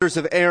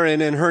of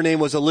Aaron, and her name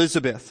was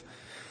Elizabeth.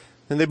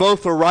 And they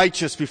both were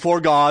righteous before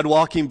God,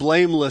 walking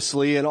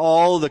blamelessly in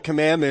all the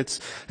commandments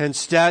and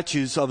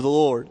statutes of the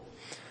Lord.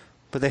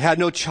 But they had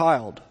no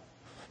child,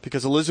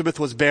 because Elizabeth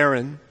was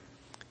barren,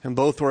 and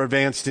both were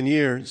advanced in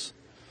years.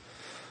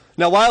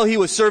 Now while he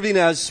was serving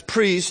as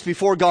priest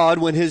before God,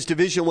 when his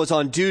division was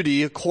on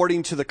duty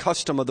according to the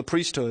custom of the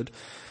priesthood,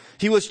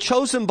 he was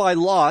chosen by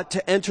lot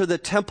to enter the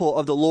temple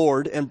of the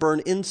Lord and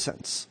burn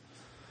incense.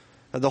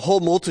 And the whole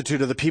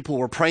multitude of the people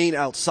were praying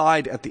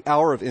outside at the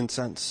hour of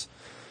incense.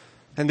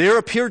 And there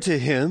appeared to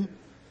him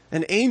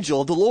an angel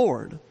of the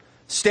Lord,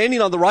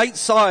 standing on the right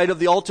side of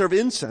the altar of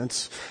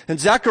incense. And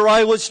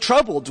Zechariah was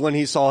troubled when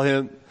he saw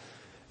him,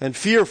 and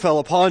fear fell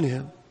upon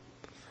him.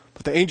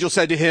 But the angel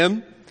said to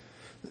him,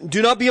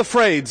 "Do not be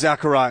afraid,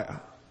 Zechariah,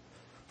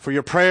 for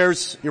your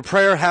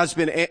prayer has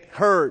been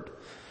heard,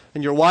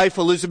 and your wife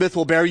Elizabeth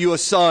will bear you a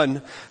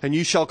son, and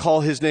you shall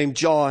call his name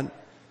John.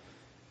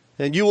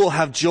 And you will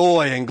have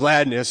joy and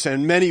gladness,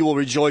 and many will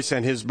rejoice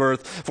at his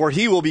birth, for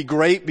he will be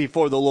great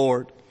before the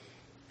Lord.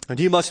 And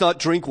he must not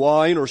drink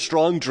wine or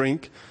strong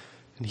drink,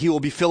 and he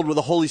will be filled with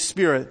the Holy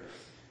Spirit,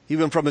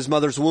 even from his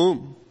mother's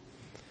womb.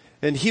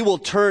 And he will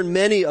turn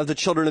many of the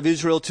children of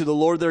Israel to the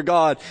Lord their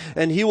God,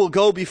 and he will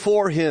go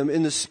before him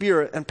in the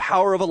spirit and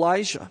power of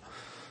Elijah,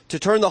 to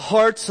turn the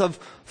hearts of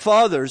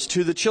fathers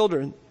to the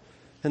children,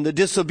 and the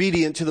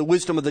disobedient to the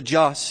wisdom of the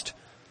just,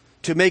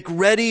 to make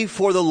ready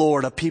for the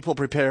Lord a people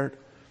prepared."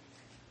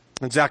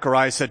 And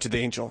Zechariah said to the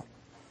angel,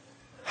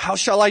 "How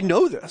shall I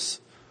know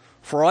this?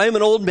 For I am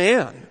an old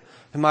man,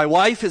 and my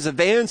wife is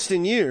advanced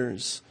in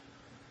years."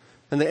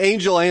 And the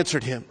angel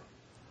answered him,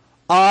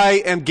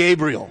 "I am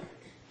Gabriel,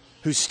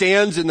 who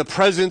stands in the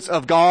presence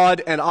of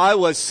God, and I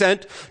was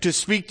sent to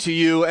speak to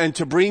you and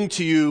to bring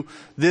to you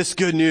this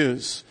good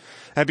news.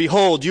 And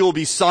behold, you will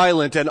be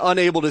silent and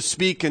unable to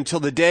speak until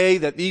the day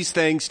that these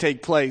things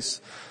take place,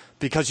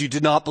 because you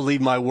did not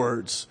believe my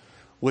words,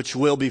 which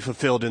will be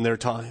fulfilled in their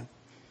time."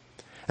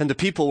 And the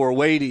people were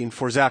waiting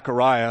for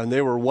Zechariah, and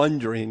they were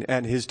wondering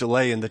at his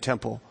delay in the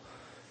temple.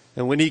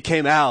 And when he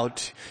came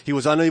out, he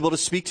was unable to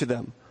speak to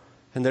them.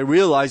 And they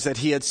realized that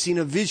he had seen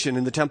a vision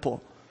in the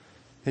temple.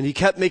 And he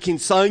kept making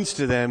signs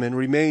to them and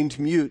remained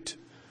mute.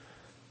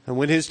 And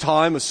when his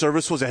time of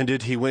service was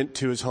ended, he went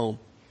to his home.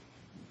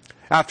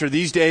 After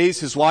these days,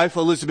 his wife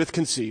Elizabeth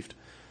conceived.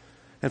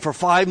 And for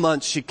 5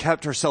 months she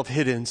kept herself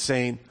hidden,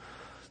 saying,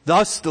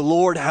 "Thus the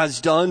Lord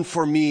has done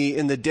for me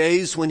in the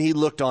days when he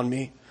looked on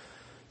me,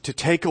 to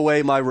take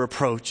away my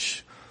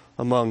reproach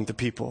among the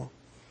people."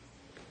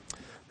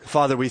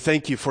 Father, we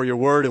thank you for your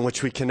word in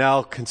which we can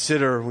now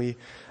consider. We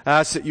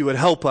ask that you would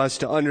help us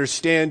to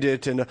understand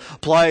it and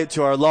apply it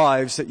to our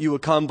lives, that you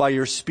would come by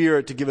your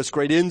Spirit to give us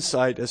great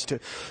insight as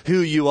to who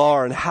you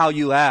are and how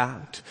you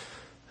act,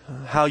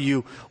 how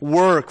you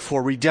work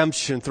for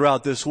redemption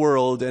throughout this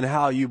world, and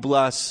how you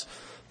bless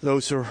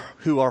those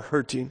who are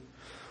hurting.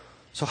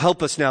 So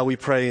help us now, we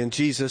pray, in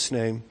Jesus'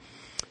 name.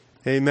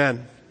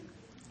 Amen.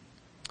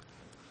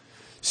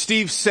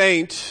 Steve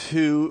Saint,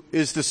 who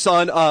is the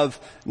son of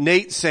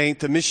Nate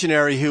Saint, the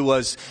missionary who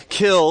was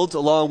killed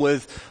along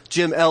with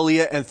Jim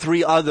Elliott and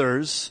 3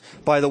 others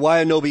by the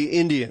Wyanobe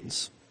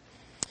Indians,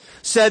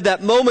 said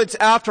that moments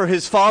after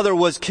his father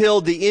was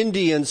killed, the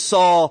Indians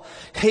saw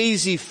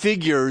hazy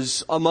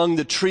figures among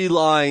the tree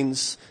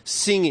lines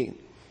singing.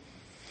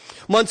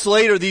 Months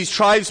later, these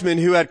tribesmen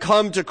who had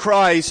come to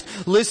Christ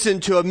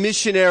listened to a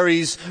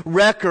missionary's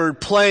record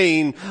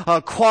playing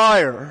a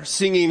choir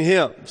singing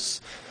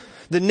hymns.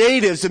 The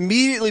natives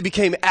immediately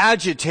became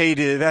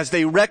agitated as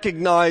they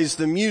recognized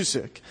the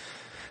music.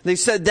 They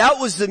said that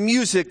was the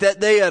music that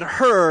they had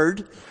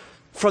heard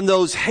from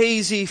those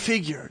hazy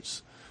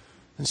figures.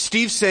 And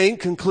Steve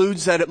Saint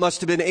concludes that it must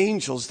have been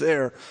angels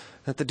there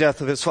at the death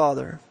of his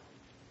father.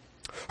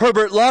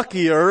 Herbert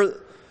Lockyer,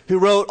 who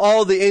wrote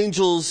All the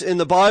Angels in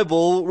the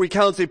Bible,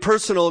 recounts a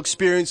personal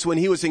experience when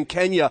he was in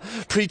Kenya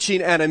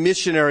preaching at a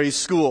missionary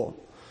school.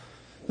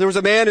 There was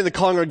a man in the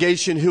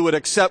congregation who would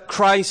accept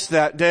Christ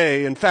that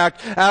day. In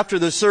fact, after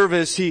the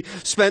service, he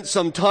spent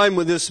some time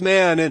with this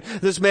man, and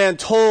this man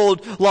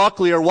told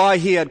Locklear why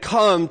he had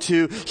come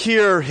to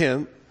hear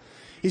him.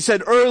 He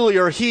said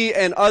earlier he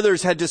and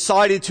others had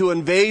decided to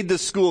invade the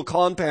school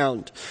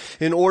compound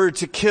in order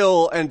to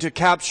kill and to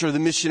capture the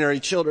missionary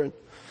children.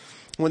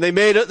 When they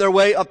made their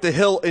way up the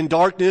hill in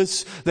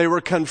darkness, they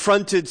were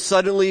confronted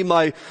suddenly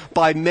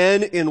by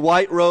men in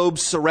white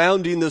robes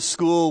surrounding the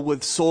school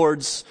with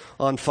swords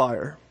on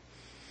fire.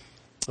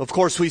 Of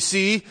course, we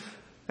see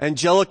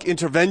angelic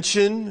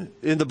intervention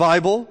in the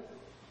Bible.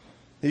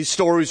 These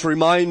stories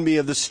remind me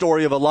of the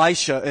story of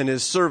Elisha and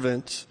his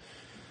servant.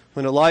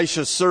 When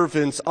Elisha's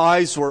servant's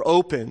eyes were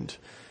opened,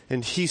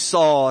 and he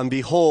saw, and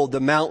behold, the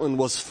mountain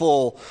was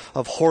full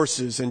of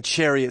horses and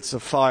chariots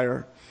of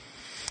fire.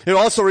 It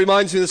also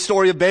reminds me of the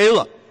story of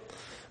Balaam.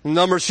 In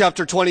Numbers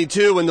chapter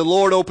 22, when the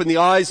Lord opened the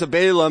eyes of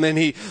Balaam and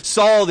he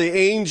saw the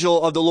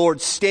angel of the Lord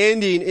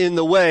standing in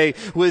the way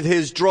with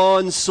his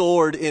drawn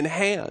sword in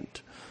hand.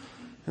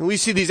 And we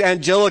see these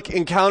angelic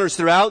encounters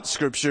throughout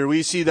Scripture.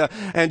 We see the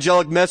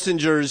angelic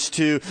messengers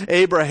to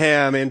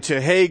Abraham and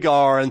to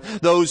Hagar and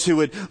those who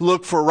would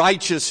look for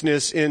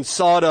righteousness in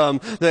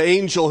Sodom, the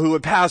angel who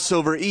would pass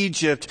over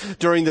Egypt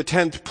during the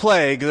 10th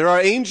plague. There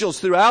are angels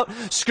throughout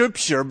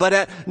Scripture, but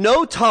at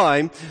no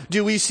time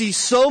do we see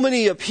so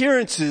many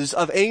appearances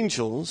of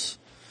angels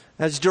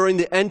as during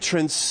the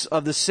entrance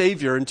of the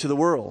Savior into the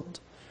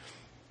world.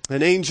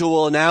 An angel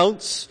will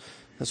announce,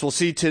 as we'll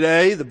see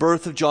today, the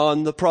birth of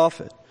John the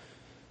prophet.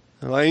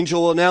 An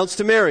angel will announce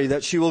to Mary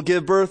that she will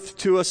give birth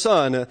to a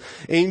son. An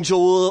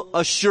angel will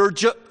assure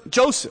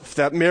Joseph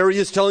that Mary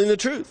is telling the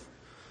truth.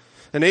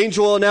 An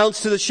angel will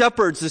announce to the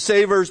shepherds the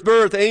Savior's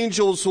birth.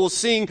 Angels will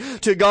sing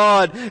to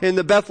God in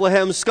the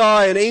Bethlehem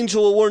sky. An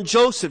angel will warn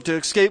Joseph to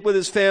escape with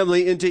his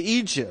family into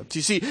Egypt.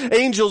 You see,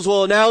 angels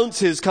will announce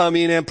his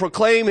coming and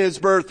proclaim his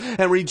birth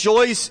and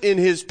rejoice in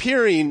his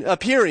appearing.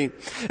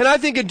 And I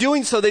think in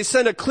doing so, they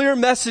send a clear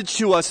message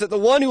to us that the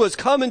one who has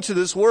come into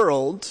this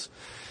world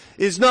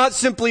is not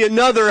simply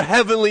another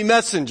heavenly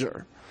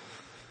messenger.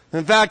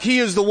 In fact, he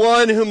is the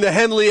one whom the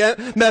heavenly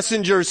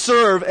messengers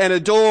serve and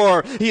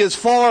adore. He is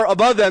far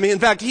above them. In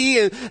fact,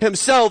 he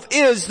himself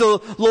is the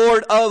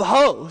Lord of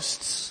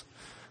hosts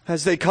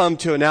as they come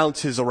to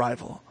announce his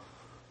arrival.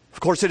 Of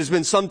course, it has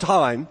been some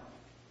time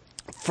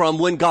from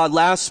when God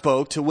last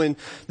spoke to when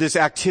this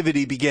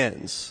activity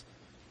begins.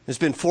 It's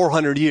been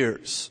 400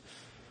 years.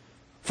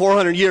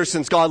 400 years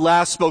since God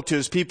last spoke to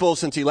his people,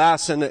 since he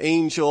last sent an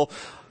angel,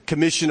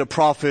 commissioned a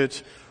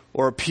prophet,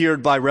 or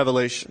appeared by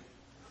revelation.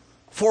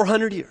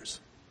 400 years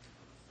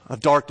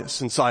of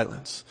darkness and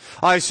silence.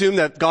 I assume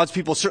that God's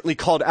people certainly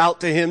called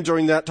out to him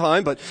during that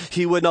time, but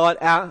he would not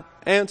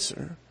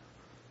answer.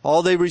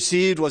 All they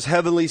received was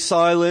heavenly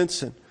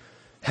silence and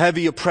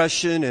heavy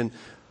oppression and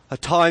a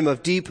time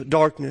of deep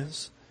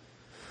darkness.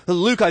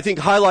 Luke, I think,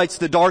 highlights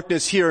the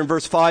darkness here in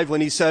verse 5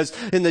 when he says,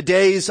 in the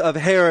days of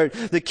Herod,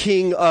 the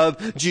king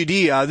of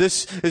Judea.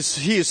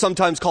 He is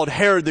sometimes called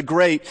Herod the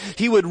Great.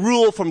 He would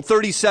rule from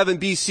 37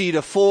 BC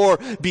to 4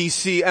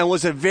 BC and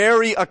was a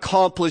very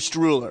accomplished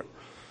ruler.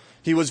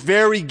 He was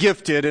very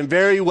gifted and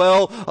very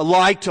well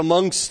liked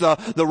amongst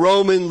the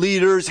Roman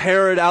leaders,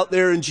 Herod out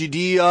there in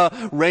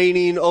Judea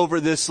reigning over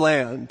this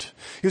land.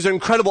 He was an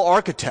incredible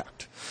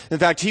architect. In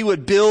fact, he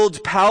would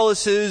build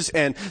palaces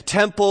and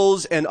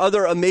temples and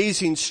other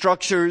amazing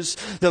structures.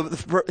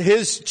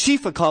 His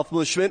chief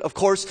accomplishment, of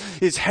course,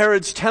 is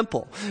Herod's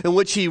temple, in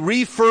which he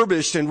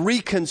refurbished and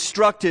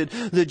reconstructed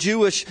the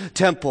Jewish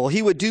temple.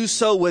 He would do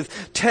so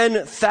with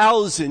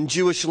 10,000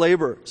 Jewish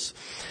laborers.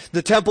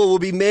 The temple will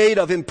be made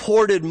of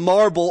imported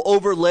marble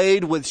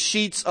overlaid with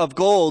sheets of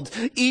gold,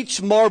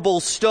 each marble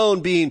stone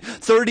being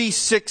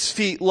 36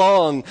 feet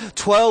long,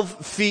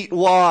 12 feet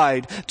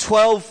wide,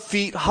 12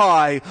 feet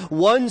high,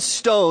 one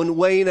stone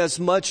weighing as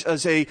much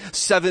as a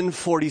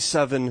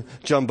 747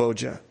 jumbo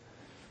jet.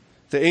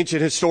 The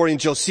ancient historian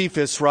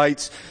Josephus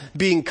writes,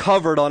 being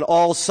covered on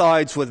all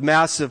sides with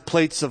massive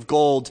plates of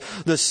gold,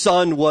 the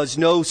sun was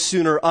no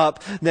sooner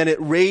up than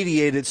it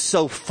radiated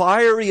so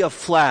fiery a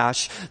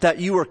flash that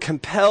you were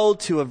compelled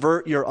to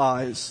avert your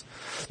eyes.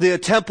 The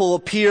temple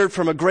appeared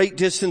from a great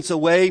distance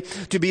away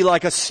to be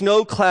like a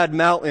snow-clad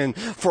mountain,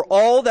 for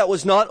all that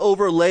was not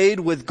overlaid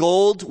with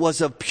gold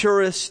was of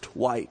purest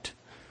white.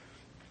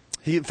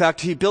 In fact,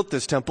 he built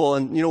this temple,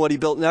 and you know what he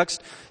built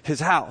next? His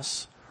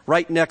house,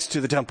 right next to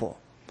the temple.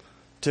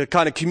 To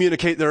kind of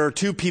communicate, there are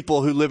two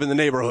people who live in the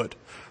neighborhood,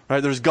 right?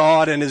 There's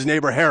God and his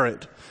neighbor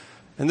Herod.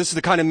 And this is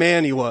the kind of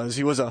man he was.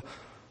 He was a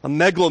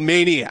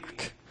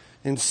megalomaniac,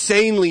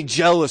 insanely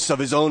jealous of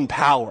his own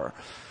power.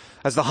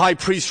 As the high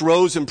priest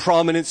rose in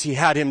prominence, he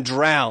had him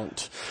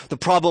drowned. The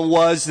problem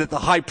was that the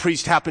high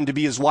priest happened to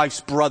be his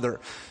wife's brother.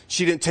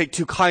 She didn't take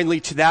too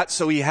kindly to that,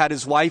 so he had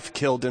his wife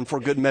killed, and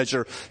for good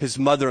measure, his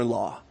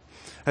mother-in-law.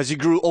 As he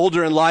grew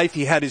older in life,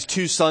 he had his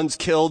 2 sons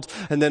killed,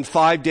 and then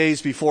 5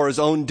 days before his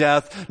own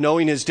death,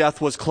 knowing his death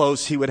was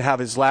close, he would have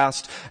his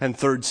last and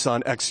 3rd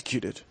son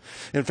executed.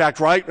 In fact,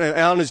 right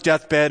on his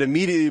deathbed,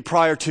 immediately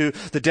prior to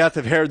the death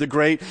of Herod the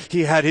Great,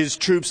 he had his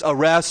troops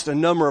arrest a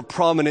number of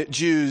prominent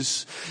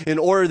Jews in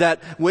order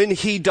that when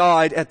he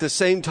died, at the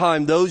same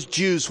time, those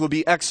Jews would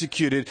be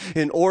executed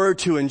in order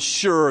to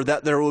ensure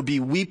that there would be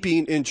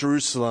weeping in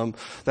Jerusalem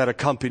that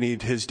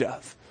accompanied his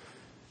death.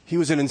 He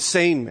was an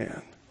insane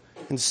man.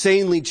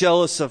 Insanely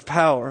jealous of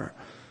power.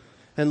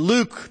 And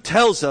Luke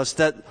tells us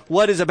that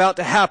what is about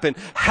to happen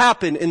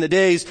happened in the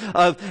days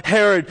of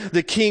Herod,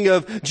 the king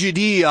of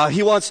Judea.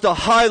 He wants to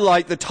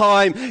highlight the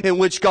time in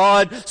which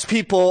God's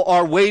people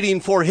are waiting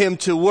for him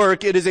to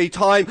work. It is a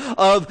time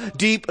of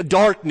deep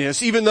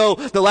darkness. Even though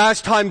the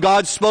last time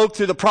God spoke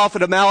through the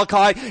prophet of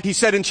Malachi, he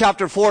said in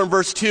chapter 4 and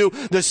verse 2,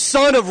 the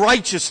Son of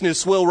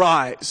Righteousness will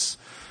rise.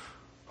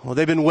 Well,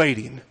 they've been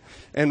waiting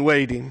and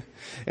waiting.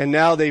 And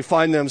now they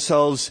find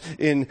themselves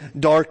in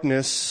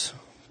darkness.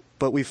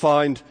 But we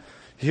find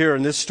here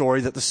in this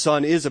story that the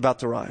sun is about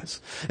to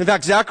rise. In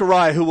fact,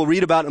 Zechariah, who we'll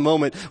read about in a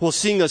moment, will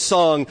sing a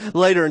song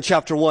later in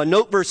chapter 1.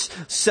 Note verse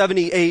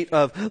 78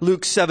 of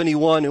Luke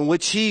 71, in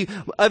which he,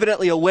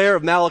 evidently aware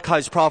of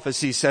Malachi's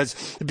prophecy,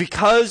 says,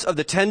 because of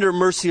the tender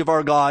mercy of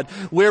our God,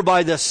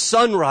 whereby the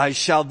sunrise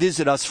shall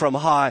visit us from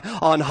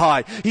on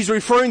high. He's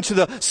referring to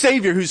the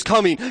Savior who's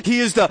coming. He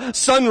is the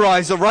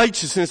sunrise of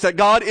righteousness that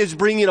God is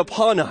bringing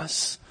upon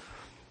us.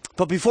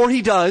 But before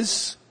he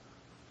does,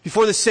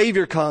 before the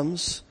Savior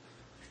comes,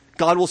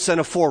 God will send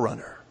a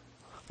forerunner,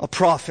 a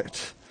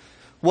prophet,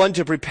 one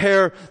to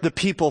prepare the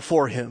people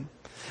for him.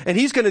 And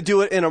he's going to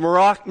do it in a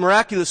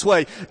miraculous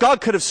way.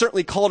 God could have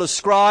certainly called a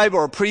scribe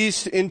or a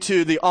priest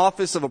into the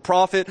office of a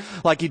prophet,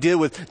 like he did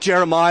with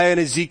Jeremiah and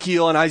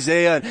Ezekiel and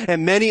Isaiah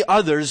and many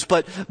others.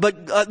 But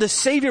the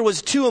Savior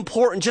was too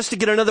important just to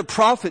get another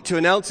prophet to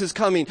announce his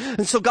coming.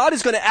 And so God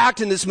is going to act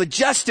in this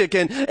majestic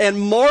and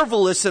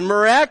marvelous and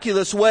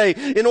miraculous way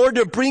in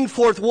order to bring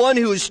forth one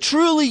who is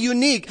truly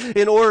unique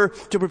in order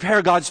to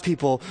prepare God's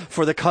people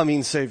for the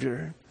coming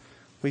Savior.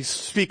 We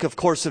speak, of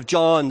course, of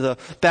John the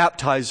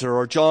baptizer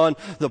or John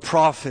the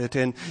prophet.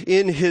 And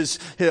in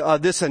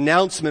this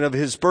announcement of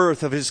his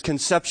birth, of his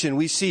conception,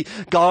 we see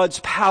God's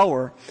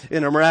power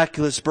in a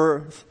miraculous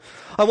birth.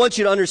 I want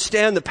you to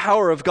understand the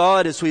power of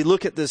God as we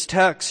look at this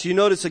text. You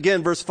notice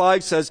again, verse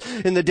 5 says,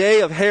 in the day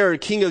of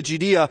Herod, king of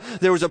Judea,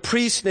 there was a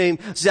priest named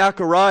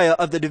Zechariah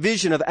of the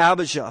division of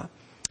Abijah.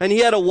 And he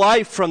had a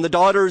wife from the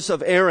daughters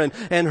of Aaron,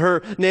 and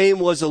her name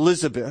was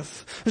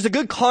Elizabeth. There's a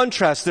good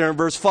contrast there in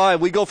verse 5.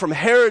 We go from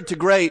Herod the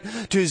Great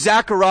to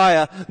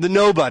Zechariah the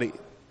nobody.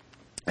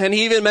 And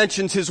he even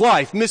mentions his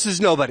wife, Mrs.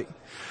 Nobody.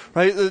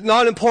 Right?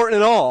 Not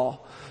important at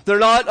all. They're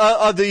not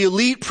of the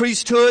elite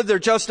priesthood. They're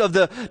just of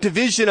the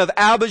division of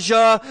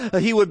Abijah.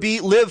 He would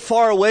live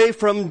far away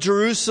from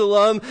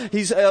Jerusalem.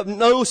 He's of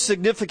no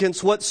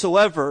significance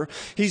whatsoever.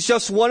 He's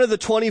just one of the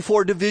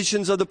 24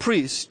 divisions of the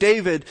priests.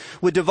 David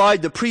would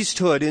divide the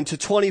priesthood into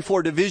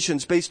 24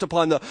 divisions based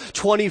upon the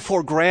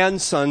 24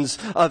 grandsons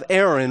of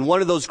Aaron.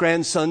 One of those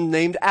grandsons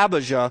named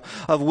Abijah,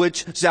 of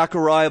which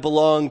Zechariah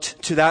belonged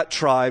to that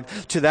tribe,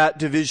 to that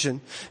division.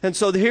 And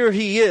so here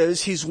he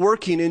is. He's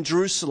working in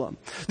Jerusalem.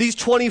 These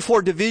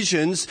 24 divisions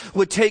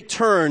would take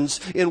turns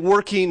in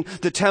working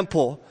the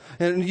temple.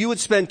 And you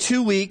would spend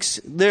 2 weeks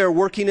there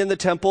working in the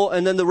temple,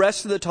 and then the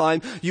rest of the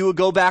time you would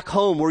go back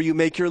home where you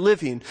make your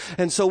living.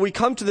 And so we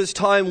come to this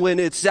time when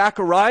it's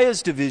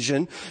Zechariah's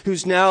division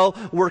who's now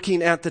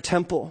working at the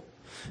temple.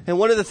 And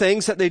one of the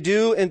things that they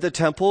do in the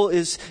temple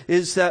is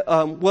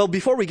that,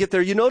 before we get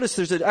there, you notice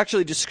there's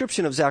actually a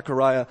description of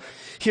Zechariah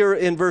here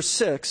in verse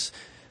 6.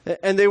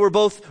 And they were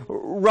both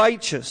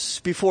righteous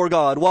before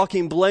God,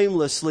 walking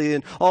blamelessly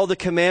in all the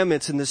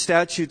commandments and the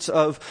statutes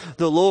of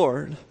the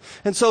Lord.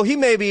 And so he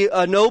may be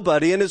a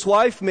nobody and his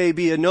wife may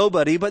be a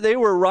nobody, but they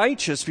were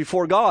righteous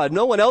before God.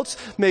 No one else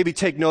maybe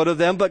take note of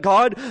them, but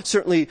God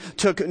certainly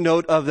took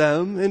note of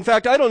them. In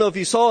fact, I don't know if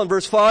you saw in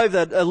verse 5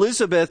 that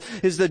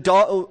Elizabeth is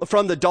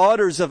from the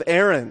daughters of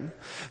Aaron.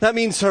 That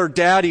means her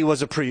daddy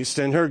was a priest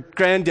and her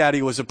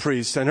granddaddy was a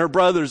priest and her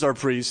brothers are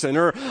priests and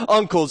her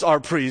uncles are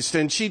priests.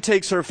 And she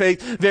takes her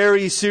faith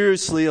very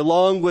seriously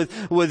along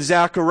with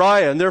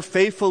Zechariah, and they're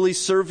faithfully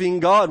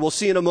serving God. We'll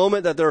see in a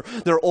moment that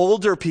they're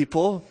older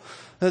people.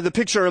 The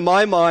picture in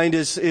my mind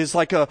is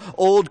like a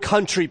old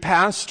country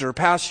pastor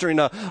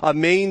pastoring a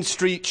main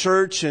street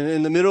church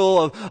in the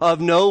middle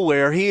of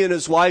nowhere. He and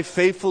his wife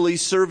faithfully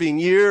serving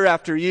year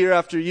after year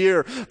after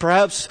year,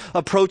 perhaps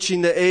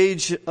approaching the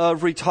age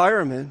of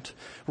retirement,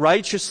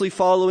 righteously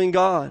following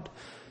God.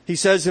 He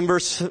says in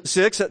verse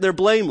 6 that they're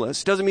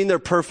blameless. Doesn't mean they're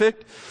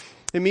perfect.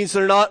 It means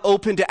they're not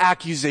open to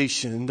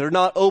accusation. They're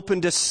not open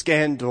to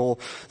scandal.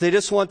 They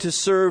just want to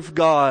serve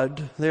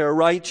God. They are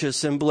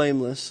righteous and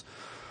blameless.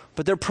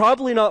 But they're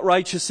probably not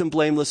righteous and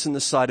blameless in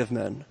the sight of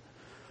men.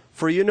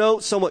 For you know,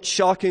 somewhat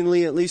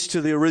shockingly, at least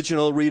to the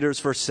original readers,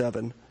 verse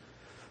 7,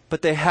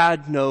 but they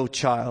had no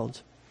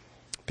child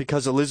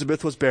because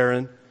Elizabeth was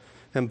barren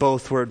and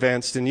both were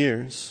advanced in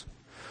years.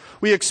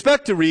 We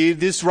expect to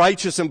read this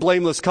righteous and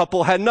blameless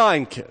couple had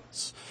 9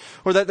 kids.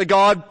 Or that the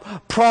God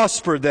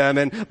prospered them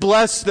and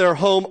blessed their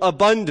home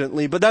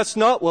abundantly. But that's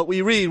not what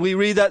we read. We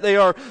read that they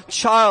are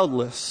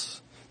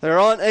childless. They're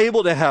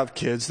unable to have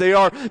kids. They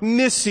are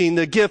missing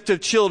the gift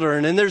of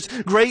children. And there's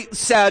great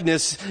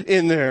sadness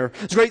in there.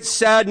 There's great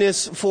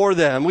sadness for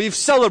them. We've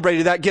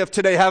celebrated that gift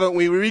today, haven't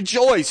we? We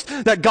rejoice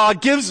that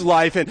God gives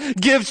life and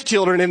gives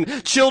children.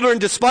 And children,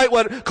 despite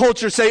what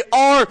culture say,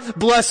 are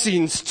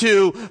blessings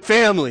to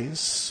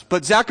families.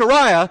 But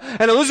Zechariah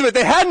and Elizabeth,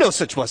 they had no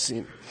such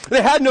blessing.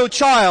 They had no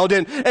child,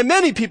 and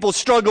many people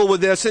struggle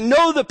with this and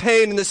know the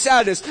pain and the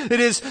sadness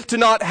it is to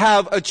not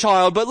have a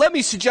child. But let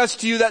me suggest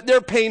to you that their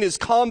pain is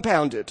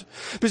compounded.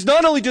 Because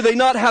not only do they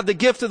not have the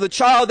gift of the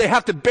child, they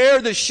have to bear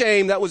the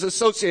shame that was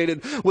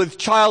associated with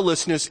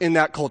childlessness in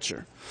that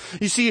culture.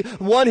 You see,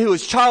 one who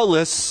is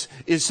childless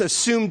is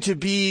assumed to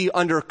be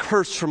under a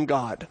curse from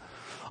God,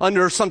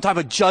 under some type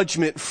of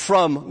judgment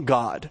from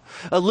God.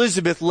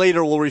 Elizabeth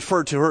later will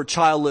refer to her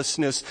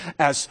childlessness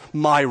as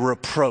my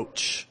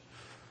reproach.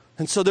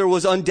 And so there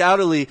was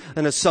undoubtedly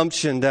an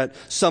assumption that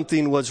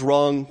something was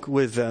wrong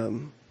with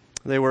them.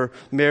 They were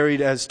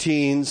married as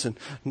teens, and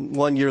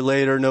 1 year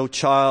later, no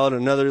child.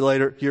 Another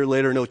year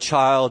later, no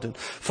child. And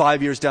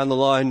 5 years down the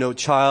line, no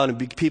child.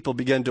 And people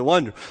began to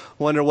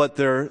wonder what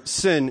their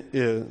sin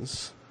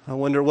is. I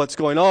wonder what's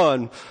going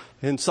on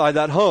inside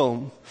that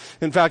home.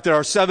 In fact, there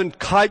are 7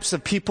 types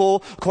of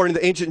people, according to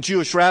the ancient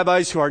Jewish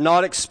rabbis, who are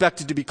not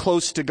expected to be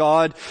close to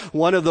God.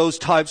 One of those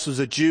types was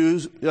a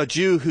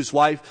Jew whose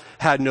wife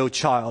had no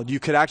child.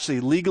 You could actually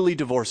legally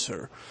divorce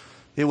her.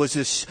 It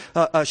was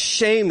a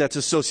shame that's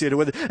associated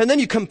with it. And then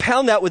you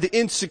compound that with the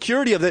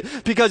insecurity of it,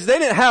 because they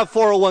didn't have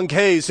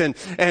 401ks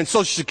and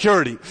Social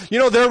Security. You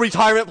know their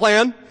retirement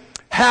plan?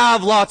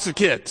 Have lots of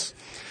kids.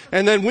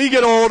 And then we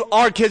get old,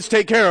 our kids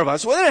take care of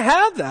us. Well, they didn't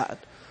have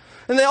that.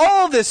 And then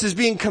all of this is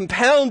being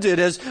compounded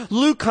as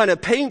Luke kind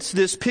of paints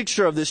this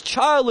picture of this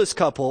childless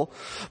couple,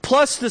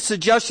 plus the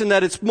suggestion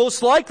that it's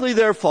most likely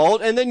their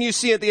fault. And then you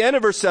see at the end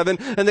of verse 7,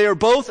 and they are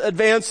both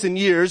advanced in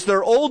years,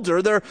 they're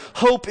older, their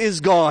hope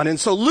is gone. And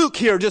so Luke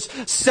here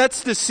just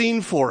sets the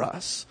scene for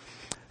us.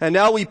 And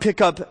now we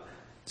pick up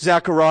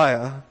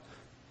Zechariah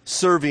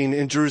serving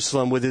in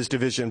Jerusalem with his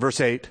division.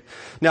 Verse 8.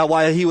 Now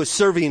while he was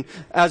serving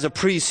as a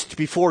priest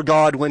before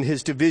God when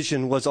his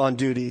division was on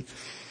duty,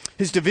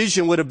 his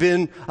division would have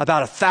been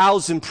about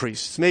 1,000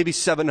 priests, maybe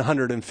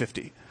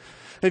 750.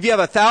 If you have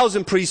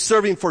 1,000 priests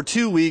serving for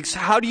 2 weeks,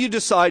 how do you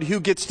decide who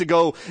gets to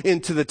go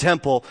into the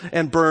temple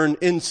and burn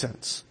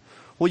incense?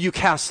 Well, you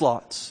cast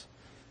lots.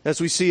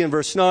 As we see in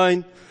verse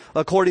 9,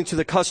 according to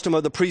the custom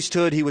of the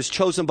priesthood, he was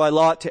chosen by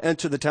lot to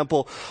enter the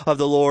temple of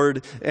the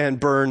Lord and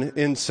burn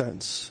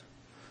incense.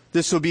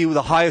 This would be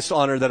the highest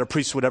honor that a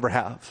priest would ever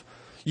have.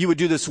 You would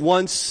do this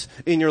once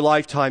in your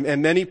lifetime,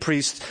 and many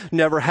priests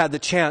never had the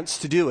chance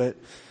to do it.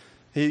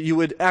 You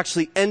would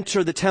actually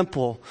enter the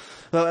temple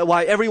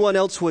while everyone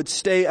else would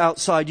stay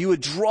outside. You would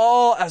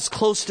draw as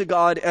close to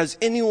God as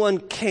anyone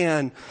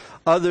can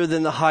other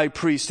than the high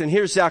priest. And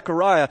here's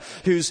Zechariah,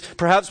 who's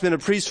perhaps been a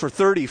priest for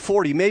 30,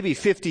 40, maybe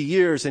 50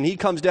 years. And he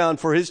comes down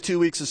for his 2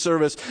 weeks of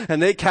service,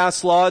 and they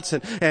cast lots.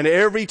 And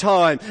every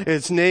time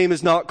his name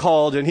is not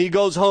called, and he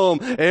goes home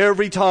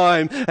every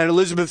time. And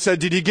Elizabeth said,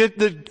 did he get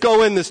to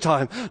go in this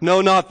time? No,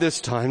 not this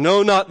time.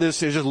 No, not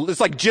this. It's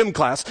like gym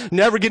class,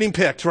 never getting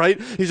picked, right?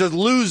 He's just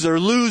loser,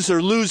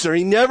 loser, loser.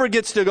 He never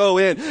gets to go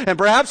in. And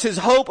perhaps his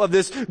hope of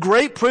this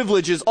great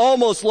privilege is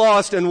almost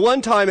lost. And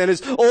one time in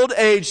his old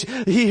age,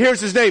 he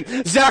hears his name.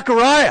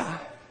 Zechariah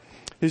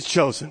is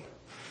chosen.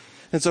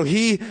 And so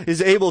he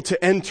is able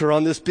to enter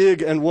on this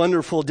big and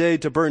wonderful day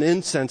to burn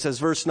incense, as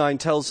verse 9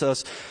 tells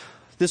us.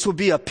 This will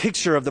be a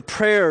picture of the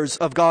prayers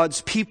of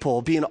God's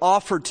people being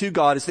offered to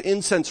God. As the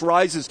incense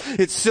rises,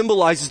 it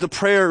symbolizes the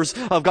prayers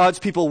of God's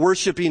people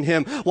worshiping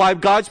him. While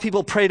God's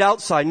people prayed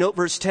outside, note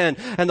verse 10,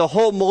 and the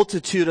whole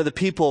multitude of the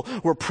people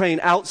were praying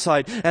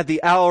outside at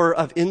the hour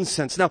of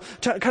incense. Now,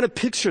 kind of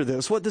picture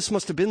this, what this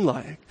must have been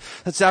like.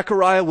 That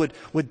Zechariah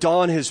would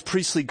don his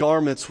priestly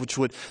garments, which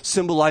would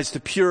symbolize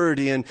the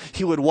purity, and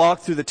he would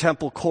walk through the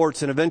temple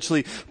courts and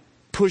eventually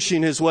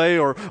pushing his way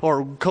or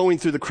going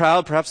through the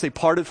crowd. Perhaps they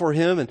parted for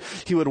him, and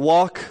he would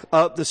walk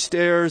up the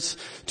stairs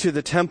to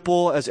the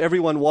temple as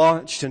everyone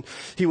watched, and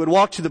he would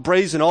walk to the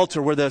brazen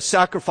altar where the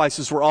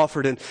sacrifices were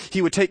offered, and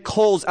he would take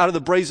coals out of the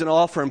brazen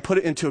altar and put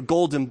it into a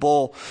golden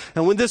bowl.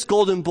 And with this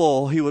golden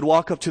bowl, he would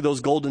walk up to those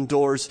golden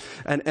doors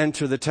and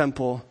enter the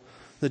temple.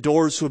 The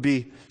doors would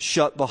be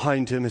shut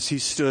behind him as he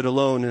stood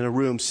alone in a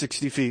room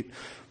 60 feet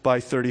by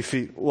 30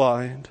 feet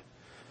wide.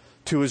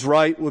 To his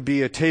right would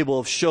be a table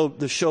of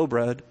the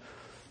showbread.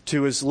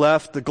 To his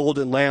left, the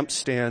golden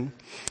lampstand,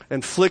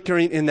 and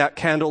flickering in that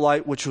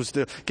candlelight, which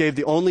gave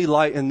the only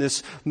light in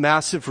this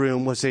massive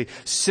room, was a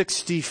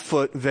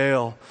 60-foot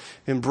veil.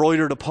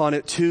 Embroidered upon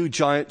it 2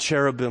 giant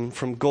cherubim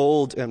from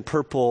gold and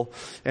purple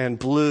and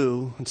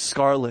blue and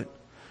scarlet,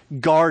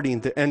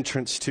 guarding the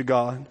entrance to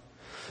God.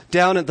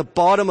 Down at the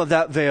bottom of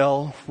that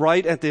veil,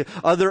 right at the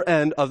other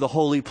end of the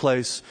holy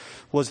place,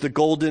 was the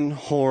golden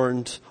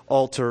horned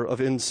altar of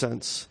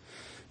incense.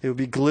 It would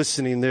be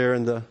glistening there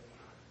in the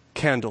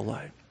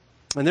candlelight.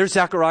 And there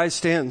Zechariah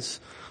stands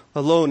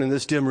alone in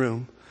this dim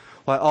room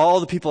while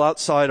all the people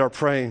outside are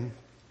praying.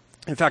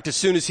 In fact, as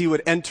soon as he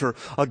would enter,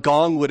 a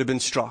gong would have been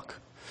struck,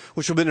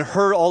 which would have been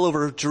heard all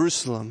over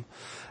Jerusalem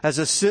as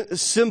a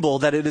symbol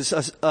that it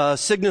is a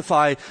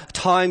signified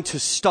time to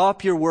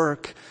stop your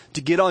work, to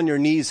get on your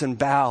knees and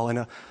bow. And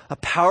a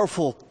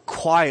powerful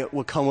quiet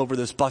would come over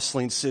this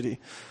bustling city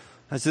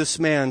as this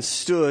man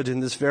stood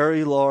in this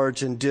very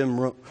large and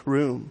dim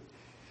room.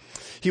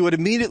 He would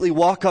immediately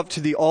walk up to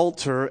the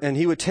altar, and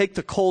he would take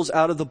the coals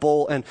out of the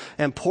bowl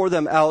and pour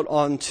them out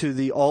onto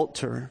the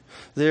altar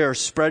there,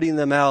 spreading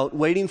them out,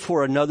 waiting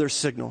for another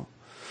signal.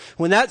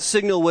 When that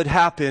signal would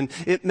happen,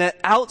 it meant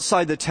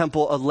outside the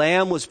temple a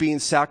lamb was being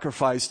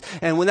sacrificed.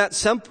 And when that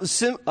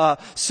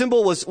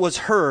symbol was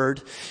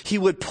heard, he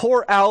would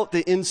pour out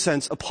the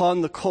incense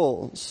upon the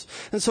coals.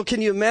 And so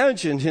can you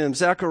imagine him,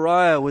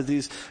 Zechariah, with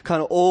these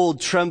kind of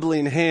old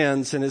trembling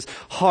hands and his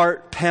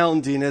heart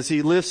pounding as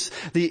he lifts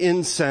the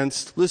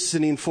incense,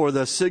 listening for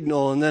the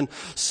signal, and then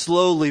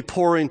slowly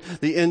pouring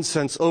the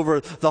incense over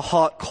the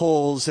hot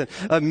coals and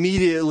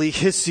immediately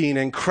hissing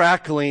and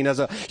crackling as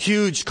a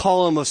huge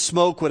column of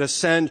smoke would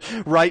ascend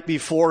right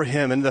before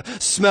him, and the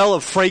smell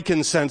of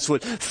frankincense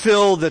would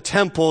fill the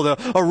temple,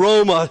 the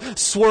aroma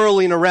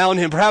swirling around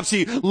him. Perhaps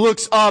he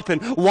looks up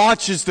and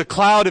watches the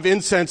cloud of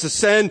incense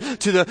ascend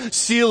to the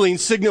ceiling,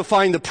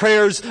 signifying the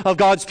prayers of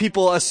God's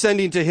people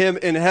ascending to him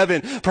in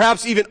heaven,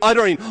 perhaps even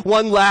uttering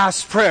one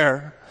last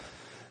prayer.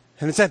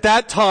 And it's at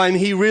that time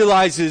he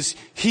realizes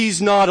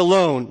he's not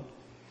alone.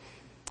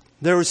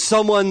 There is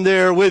someone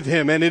there with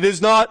him, and it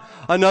is not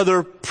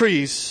another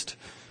priest.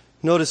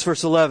 Notice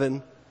verse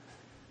 11.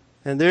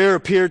 And there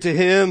appeared to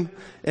him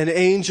an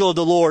angel of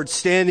the Lord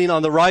standing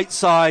on the right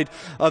side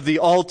of the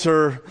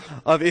altar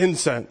of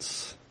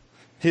incense.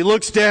 He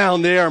looks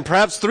down there, and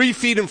perhaps 3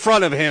 feet in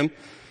front of him,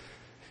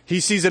 he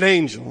sees an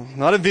angel.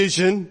 Not a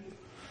vision,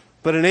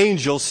 but an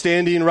angel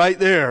standing right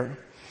there.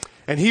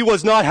 And he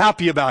was not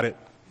happy about it.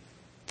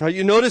 Now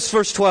you notice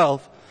verse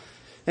 12.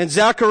 And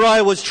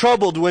Zechariah was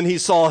troubled when he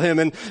saw him,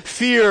 and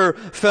fear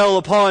fell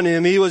upon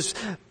him. He was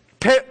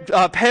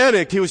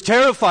panicked. He was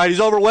terrified. He's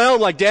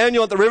overwhelmed, like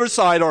Daniel at the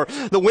riverside, or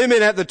the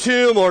women at the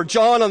tomb, or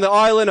John on the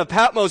island of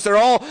Patmos. They're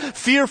all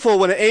fearful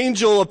when an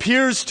angel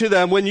appears to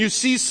them. When you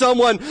see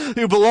someone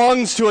who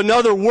belongs to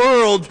another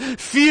world,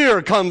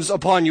 fear comes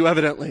upon you,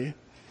 evidently.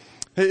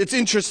 It's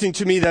interesting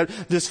to me that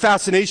this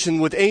fascination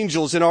with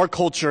angels in our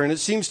culture, and it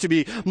seems to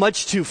be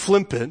much too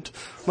flippant,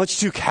 much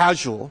too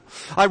casual.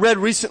 I read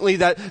recently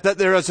that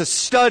there is a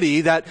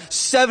study that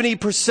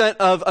 70%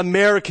 of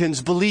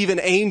Americans believe in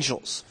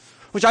angels,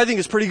 which I think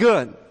is pretty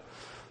good.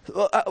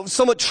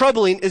 Somewhat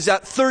troubling is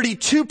that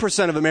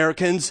 32% of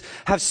Americans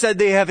have said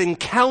they have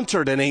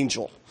encountered an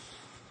angel.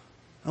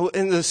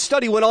 And the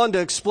study went on to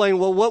explain,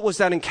 well, what was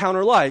that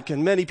encounter like?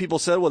 And many people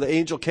said, well, the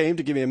angel came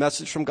to give me a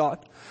message from God.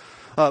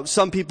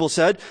 Some people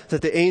said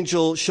that the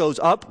angel shows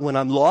up when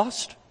I'm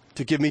lost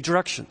to give me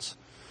directions.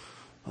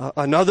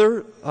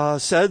 Another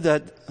said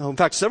that, in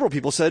fact, several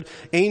people said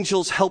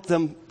angels help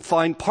them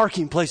find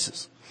parking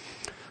places,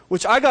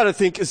 which I got to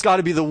think has got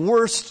to be the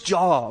worst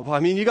job. I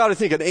mean, you got to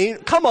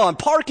think, come on,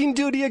 parking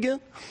duty again?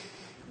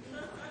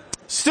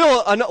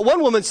 Still,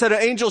 one woman said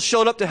an angel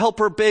showed up to help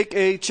her bake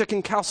a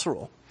chicken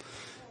casserole.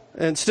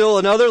 And still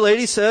another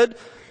lady said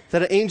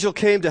that an angel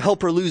came to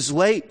help her lose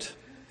weight.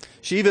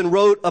 She even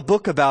wrote a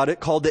book about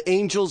it called The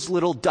Angel's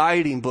Little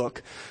Dieting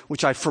Book,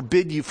 which I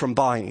forbid you from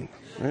buying.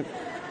 Right?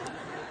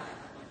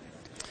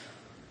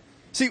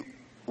 See,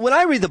 when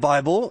I read the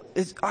Bible,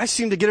 I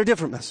seem to get a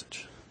different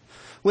message.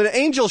 When an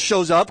angel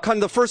shows up, kind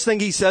of the first thing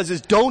he says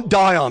is, don't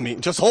die on me.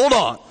 Just hold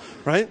on,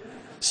 right?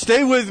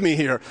 Stay with me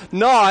here.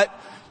 Not,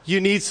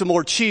 you need some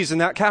more cheese in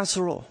that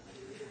casserole.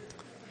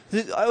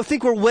 I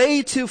think we're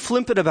way too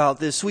flippant about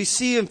this. We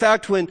see, in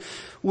fact,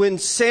 when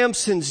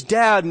Samson's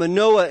dad,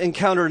 Manoah,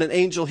 encountered an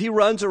angel, he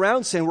runs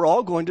around saying, we're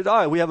all going to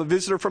die. We have a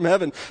visitor from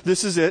heaven.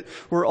 This is it.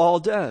 We're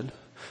all dead.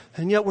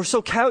 And yet we're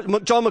so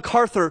John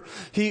MacArthur,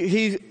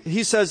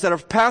 he says that a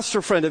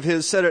pastor friend of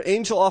his said an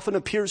angel often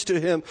appears to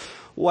him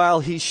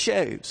while he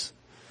shaves,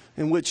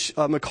 in which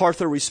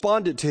MacArthur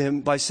responded to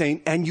him by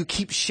saying, and you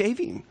keep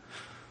shaving.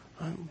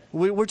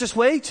 We're just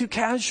way too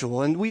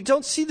casual, and we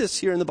don't see this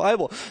here in the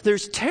Bible.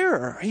 There's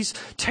terror. He's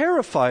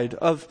terrified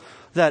of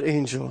that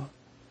angel.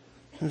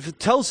 It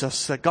tells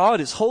us that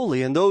God is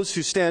holy, and those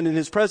who stand in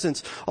his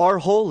presence are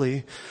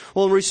holy.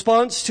 Well, in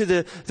response to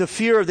the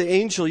fear of the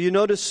angel, you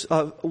notice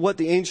what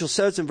the angel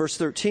says in verse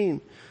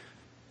 13,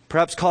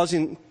 perhaps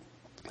causing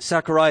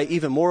Zechariah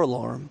even more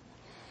alarm.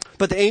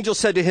 But the angel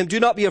said to him,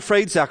 do not be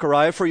afraid,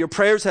 Zechariah, for your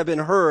prayers have been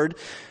heard,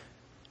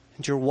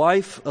 and your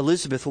wife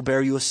Elizabeth will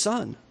bear you a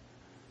son.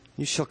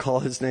 You shall call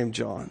his name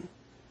John.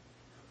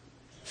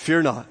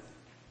 Fear not.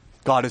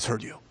 God has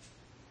heard you.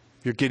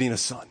 You're getting a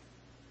son.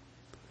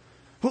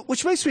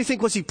 Which makes me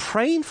think, was he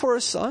praying for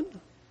a son?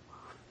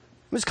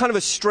 It was kind of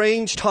a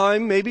strange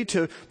time maybe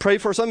to pray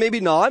for a son. Maybe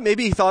not.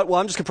 Maybe he thought, well,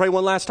 I'm just going to pray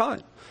one last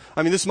time.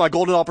 I mean, this is my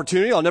golden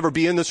opportunity. I'll never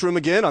be in this room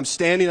again. I'm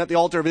standing at the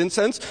altar of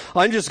incense.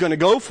 I'm just going to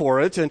go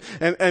for it.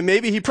 And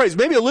maybe he prays.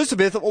 Maybe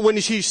Elizabeth, when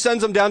she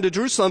sends him down to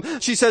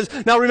Jerusalem, she says,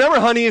 now remember,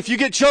 honey, if you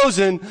get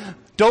chosen,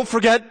 don't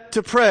forget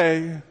to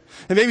pray.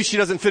 And maybe she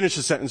doesn't finish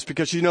the sentence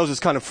because she knows it's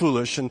kind of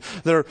foolish, and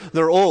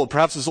they're old,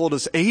 perhaps as old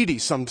as 80,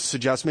 some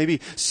suggest,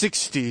 maybe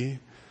 60.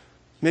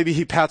 Maybe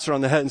he pats her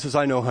on the head and says,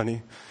 I know,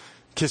 honey,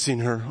 kissing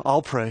her,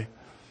 I'll pray.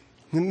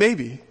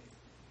 Maybe.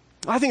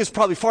 I think it's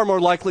probably far more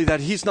likely that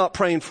he's not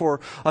praying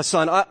for a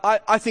son.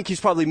 I think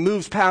he's probably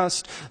moved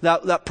past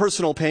that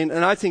personal pain,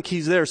 and I think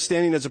he's there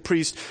standing as a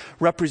priest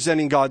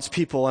representing God's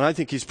people, and I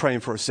think he's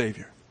praying for a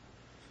Savior.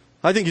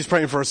 I think he's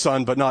praying for a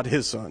son, but not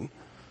his son.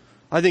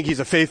 I think he's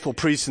a faithful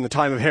priest in the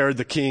time of Herod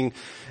the king,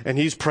 and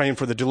he's praying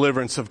for the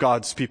deliverance of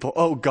God's people.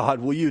 Oh God,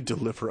 will you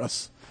deliver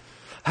us?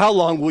 How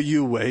long will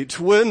you wait?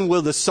 When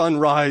will the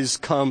sunrise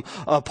come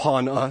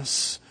upon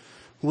us?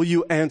 Will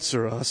you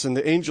answer us? And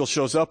the angel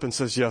shows up and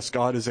says, yes,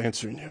 God is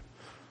answering you.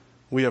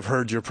 We have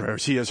heard your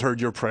prayers. He has heard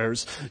your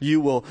prayers.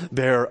 You will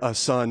bear a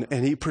son.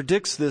 And he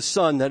predicts this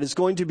son that is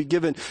going to be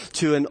given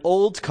to an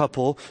old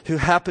couple who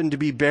happen to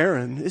be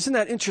barren. Isn't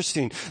that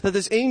interesting? That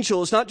this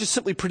angel is not just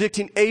simply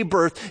predicting a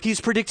birth. He's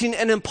predicting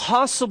an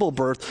impossible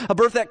birth. A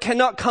birth that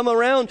cannot come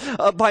around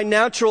by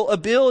natural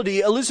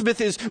ability.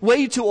 Elizabeth is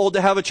way too old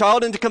to have a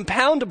child. And to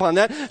compound upon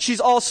that, she's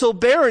also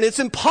barren. It's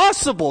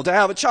impossible to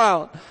have a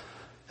child.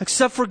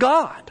 Except for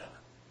God.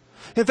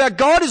 In fact,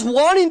 God is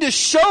wanting to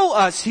show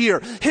us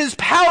here His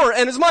power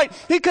and His might.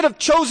 He could have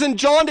chosen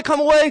John to come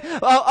away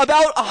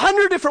about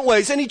 100 different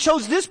ways, and He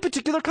chose this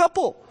particular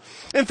couple.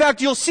 In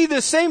fact, you'll see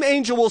this same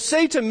angel will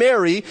say to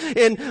Mary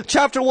in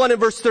chapter 1 and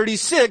verse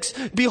 36,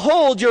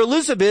 behold, your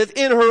Elizabeth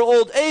in her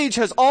old age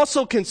has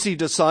also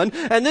conceived a son,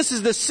 and this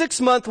is the 6th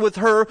month with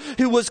her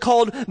who was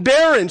called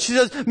barren. She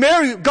says,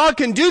 Mary, God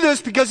can do this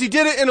because He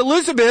did it in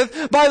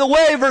Elizabeth. By the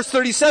way, verse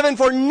 37,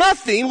 for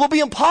nothing will be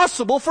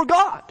impossible for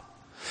God.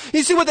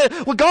 You see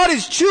what God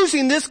is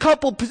choosing this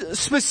couple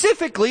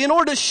specifically in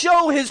order to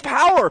show His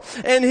power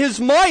and His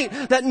might,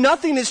 that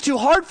nothing is too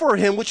hard for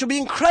Him, which will be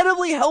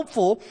incredibly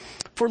helpful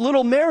for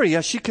little Mary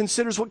as she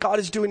considers what God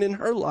is doing in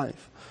her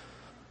life.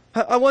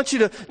 I want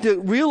you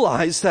to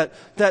realize that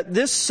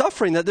this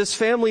suffering that this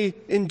family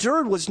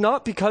endured was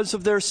not because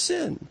of their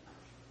sin.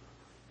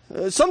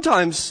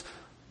 Sometimes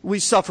we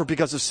suffer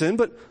because of sin,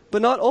 but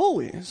not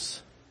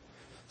always.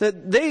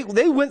 That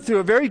they went through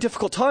a very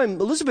difficult time.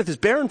 Elizabeth is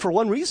barren for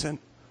one reason.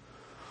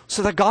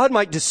 So that God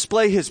might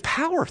display His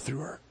power through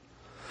her.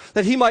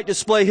 That He might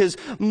display His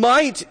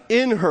might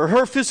in her.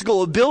 Her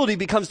physical ability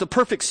becomes the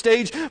perfect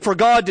stage for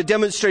God to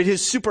demonstrate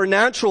His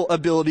supernatural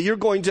ability. You're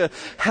going to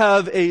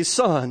have a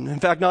son. In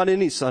fact, not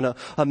any son,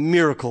 a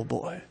miracle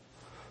boy.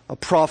 A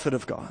prophet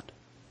of God.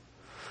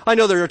 I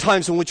know there are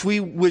times in which we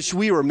wish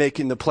we were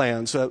making the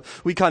plans.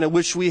 We kind of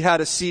wish we had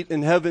a seat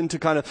in heaven to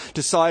kind of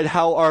decide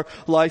how our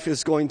life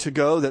is going to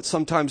go. That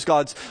sometimes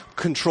God's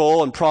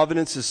control and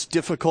providence is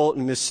difficult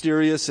and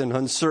mysterious and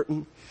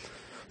uncertain.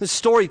 This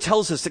story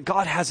tells us that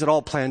God has it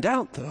all planned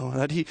out, though.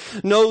 That He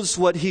knows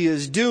what He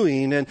is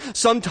doing. And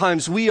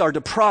sometimes we are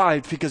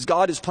deprived because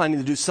God is planning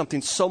to do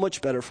something so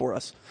much better for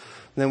us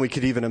than we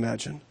could even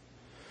imagine.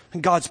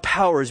 And God's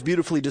power is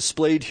beautifully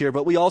displayed here,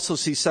 but we also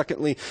see,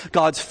 secondly,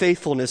 God's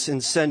faithfulness in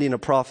sending a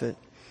prophet.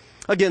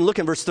 Again, look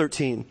at verse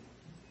 13.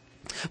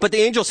 But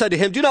the angel said to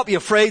him, do not be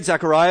afraid,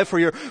 Zechariah, for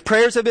your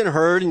prayers have been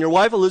heard, and your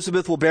wife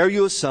Elizabeth will bear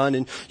you a son,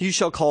 and you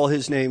shall call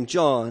his name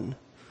John.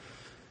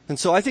 And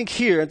so I think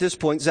here, at this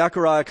point,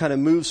 Zechariah kind of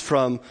moves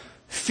from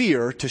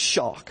fear to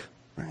shock.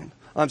 Right?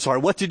 I'm sorry,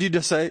 what did you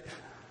just say?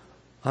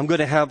 I'm going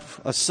to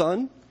have a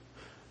son?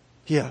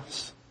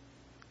 Yes,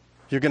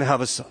 you're going to have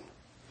a son.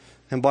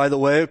 And by the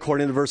way,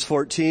 according to verse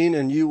 14,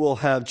 and you will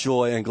have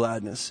joy and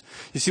gladness.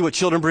 You see what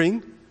children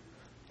bring?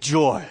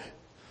 Joy.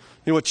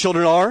 You know what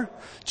children are?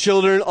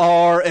 Children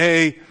are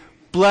a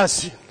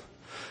blessing.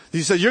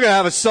 He said, you're going to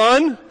have a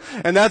son,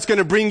 and that's going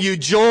to bring you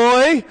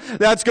joy.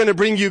 That's going to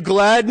bring you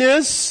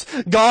gladness.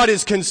 God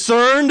is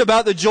concerned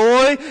about the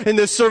joy in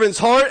this servant's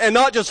heart, and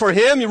not just for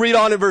him. You read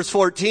on in verse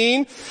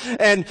 14,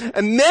 and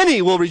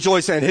many will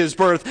rejoice at his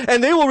birth.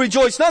 And they will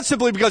rejoice not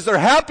simply because they're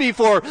happy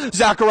for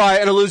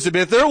Zechariah and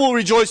Elizabeth. They will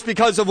rejoice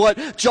because of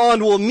what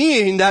John will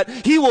mean, that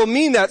he will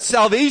mean that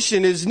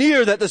salvation is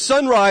near, that the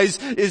sunrise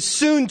is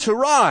soon to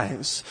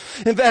rise.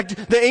 In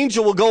fact, the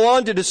angel will go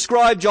on to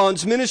describe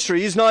John's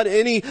ministry. He's not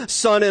any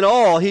son at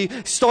all. He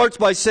starts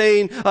by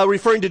saying,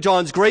 referring to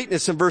John's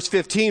greatness in verse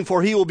 15,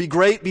 for he will be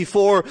great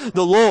before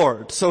the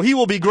Lord. So he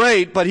will be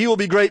great, but he will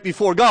be great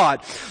before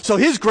God. So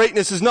his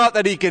greatness is not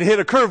that he can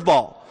hit a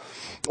curveball,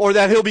 or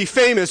that he'll be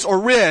famous or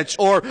rich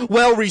or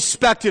well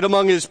respected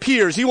among his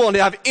peers. He won't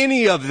have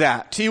any of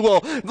that. He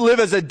will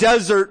live as a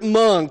desert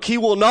monk. He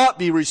will not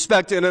be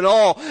respected at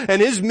all. And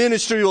his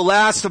ministry will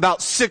last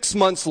about 6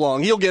 months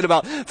long. He'll get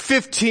about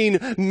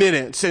 15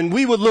 minutes. And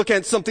we would look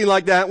at something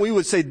like that and we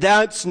would say,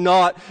 that's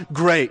not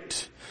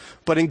great.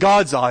 But in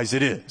God's eyes,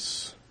 it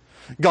is.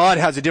 God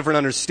has a different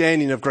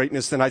understanding of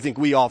greatness than I think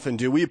we often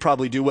do. We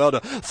probably do well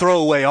to throw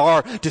away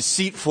our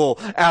deceitful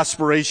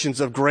aspirations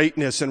of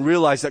greatness and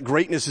realize that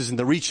greatness is in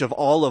the reach of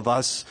all of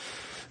us.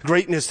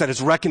 Greatness that is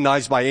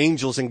recognized by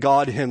angels and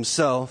God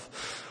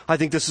Himself. I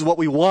think this is what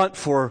we want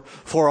for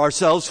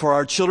ourselves, for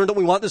our children. Don't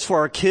we want this for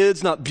our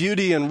kids? Not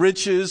beauty and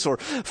riches or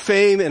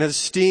fame and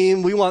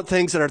esteem. We want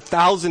things that are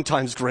 1,000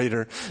 times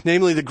greater.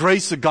 Namely, the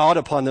grace of God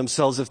upon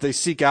themselves if they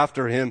seek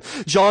after Him.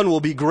 John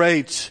will be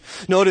great.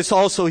 Notice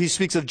also he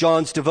speaks of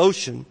John's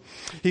devotion.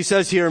 He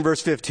says here in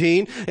verse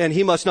 15, and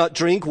he must not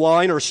drink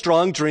wine or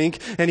strong drink,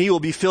 and he will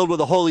be filled with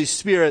the Holy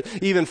Spirit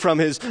even from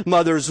his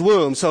mother's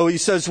womb. So he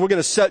says we're going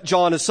to set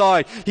John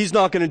aside. He's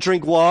not going to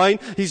drink wine.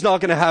 He's not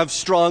going to have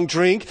strong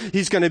drink.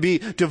 He's going to be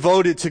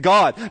devoted to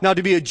God. Now,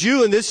 to be a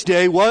Jew in this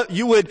day, what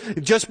you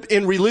would just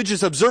in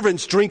religious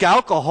observance drink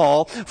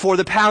alcohol for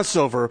the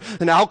Passover,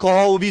 and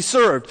alcohol will be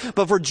served.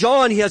 But for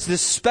John, he has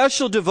this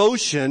special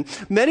devotion.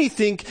 Many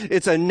think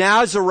it's a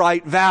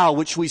Nazirite vow,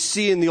 which we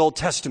see in the Old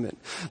Testament.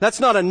 That's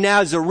not a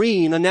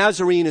Nazarene. A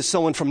Nazarene is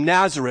someone from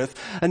Nazareth.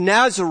 A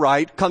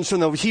Nazirite comes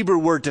from the Hebrew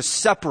word to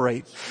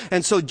separate.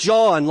 And so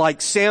John,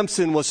 like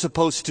Samson was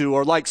supposed to,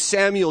 or like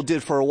Samuel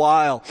did for a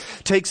while,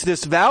 takes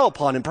this vow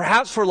upon him,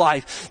 perhaps for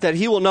life, that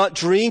he will not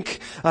drink,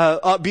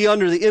 be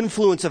under the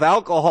influence of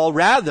alcohol.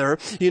 Rather,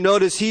 you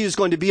notice he is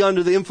going to be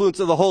under the influence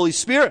of the Holy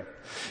Spirit.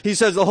 He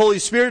says the Holy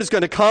Spirit is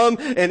going to come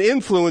and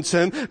influence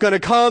him, going to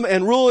come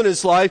and rule in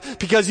his life,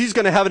 because he's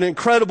going to have an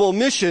incredible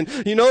mission.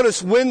 You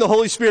notice when the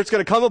Holy Spirit's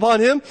going to come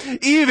upon him?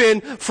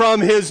 Even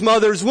from his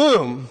mother's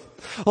womb.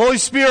 Holy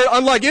Spirit,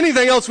 unlike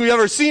anything else we've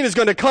ever seen, is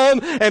going to come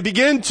and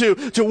begin to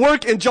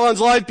work in John's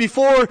life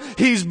before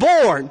he's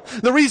born.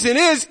 The reason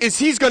is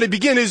he's going to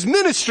begin his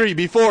ministry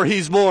before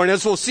he's born,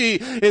 as we'll see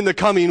in the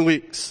coming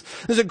weeks.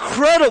 There's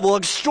incredible,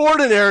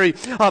 extraordinary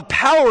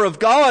power of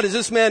God as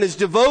this man is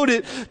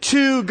devoted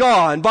to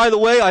God. And by the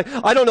way,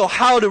 I don't know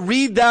how to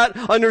read that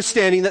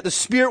understanding that the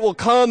Spirit will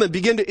come and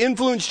begin to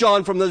influence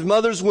John from his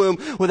mother's womb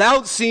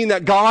without seeing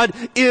that God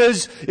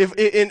is,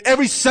 in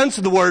every sense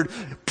of the word,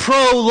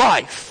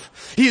 pro-life.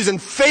 He is in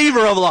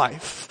favor of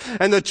life.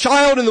 And the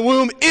child in the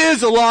womb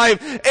is alive,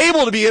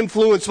 able to be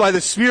influenced by the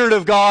Spirit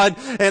of God.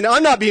 And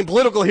I'm not being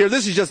political here.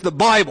 This is just the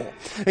Bible.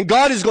 And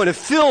God is going to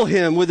fill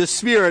him with the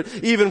Spirit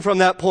even from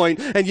that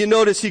point. And you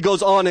notice he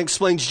goes on and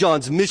explains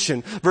John's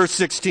mission. Verse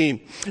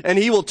 16. And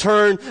he will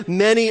turn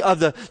many of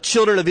the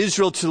children of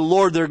Israel to the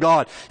Lord their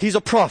God. He's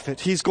a prophet.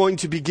 He's going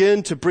to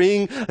begin to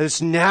bring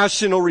this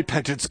national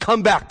repentance.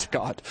 Come back to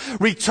God.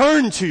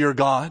 Return to your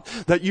God,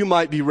 that you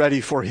might be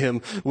ready for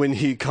him when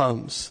he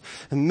comes.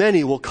 And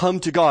many will come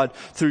to God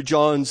through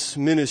John's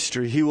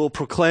ministry. He will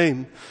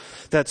proclaim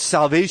that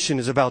salvation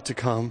is about to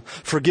come.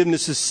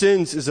 Forgiveness of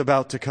sins is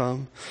about to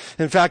come.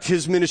 In fact,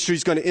 his ministry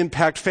is going to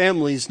impact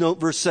families. Note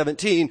verse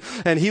 17.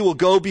 And he will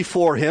go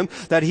before him.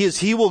 That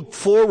he will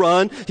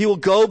forerun. He will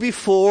go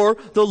before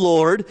the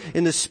Lord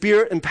in the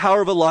spirit and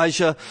power of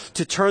Elijah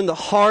to turn the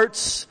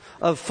hearts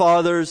of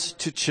fathers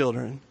to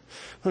children.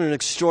 What an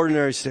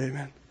extraordinary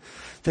statement.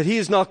 That he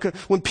is not,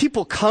 when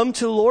people come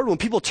to the Lord, when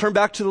people turn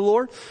back to the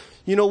Lord,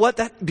 you know what?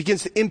 That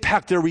begins to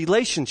impact their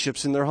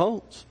relationships in their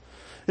homes.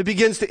 It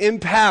begins to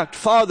impact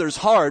fathers'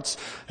 hearts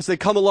as they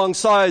come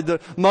alongside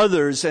the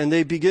mothers and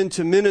they begin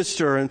to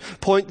minister and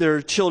point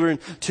their children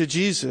to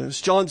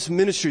Jesus. John's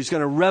ministry is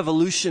going to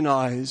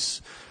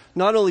revolutionize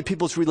not only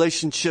people's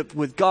relationship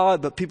with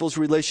God, but people's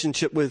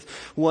relationship with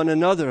one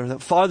another.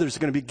 That fathers are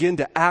going to begin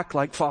to act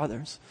like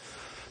fathers.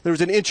 There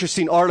was an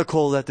interesting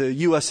article that the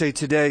USA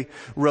Today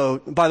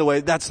wrote. By the way,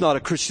 that's not a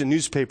Christian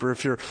newspaper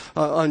if you're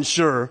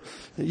unsure.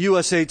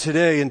 USA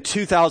Today in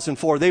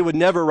 2004, they would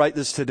never write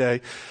this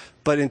today,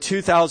 but in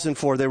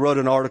 2004 they wrote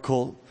an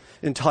article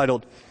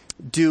entitled,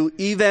 "Do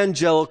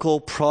Evangelical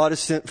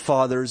Protestant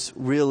Fathers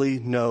Really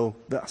Know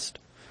Best?"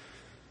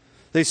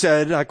 They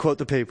said, I quote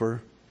the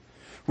paper,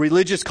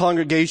 "Religious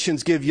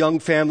congregations give young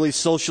families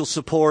social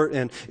support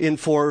and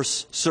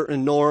enforce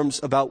certain norms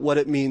about what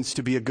it means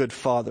to be a good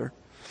father.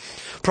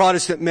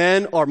 Protestant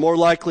men are more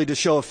likely to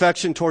show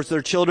affection towards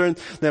their children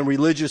than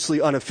religiously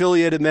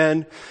unaffiliated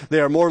men. They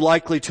are more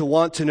likely to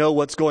want to know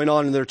what's going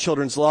on in their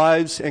children's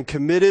lives, and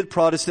committed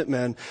Protestant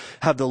men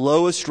have the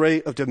lowest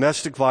rate of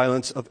domestic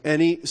violence of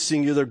any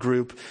singular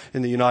group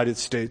in the United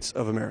States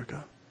of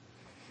America."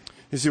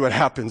 You see what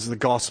happens, the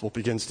gospel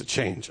begins to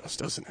change us,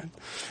 doesn't it?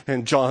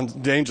 And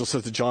the angel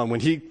says to John, when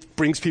he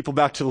brings people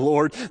back to the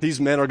Lord, these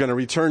men are going to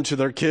return to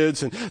their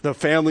kids and the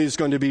family is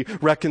going to be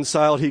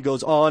reconciled. He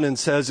goes on and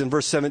says in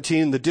verse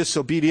 17, the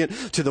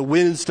disobedient to the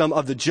wisdom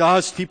of the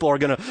just. People are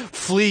going to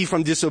flee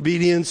from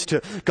disobedience to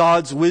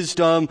God's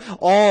wisdom,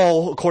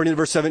 all, according to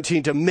verse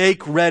 17, to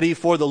make ready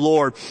for the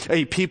Lord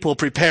a people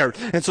prepared.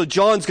 And so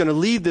John's going to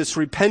lead this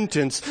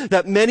repentance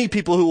that many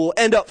people who will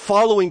end up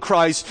following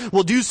Christ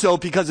will do so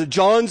because of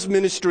John's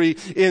ministry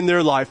in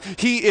their life.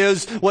 He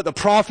is what the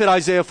prophet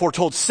Isaiah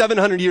foretold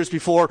 700 years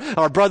before.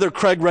 Our brother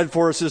Craig read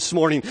for us this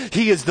morning.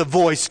 He is the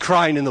voice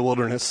crying in the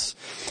wilderness.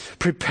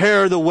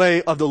 Prepare the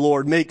way of the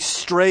Lord. Make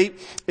straight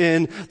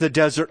in the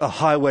desert a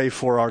highway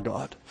for our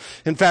God.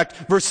 In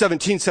fact, verse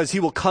 17 says he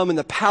will come in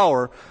the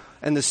power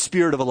and the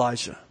spirit of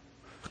Elijah.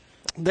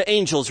 The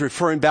angel is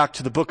referring back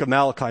to the book of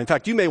Malachi. In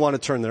fact, you may want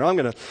to turn there. I'm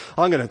going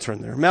to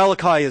turn there.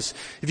 Malachi is,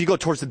 if you go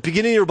towards the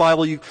beginning of your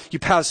Bible, you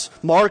pass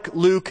Mark,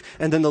 Luke,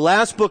 and then the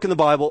last book in the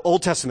Bible,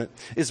 Old Testament,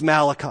 is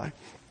Malachi.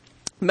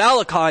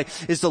 Malachi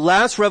is the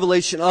last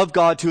revelation of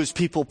God to his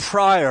people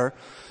prior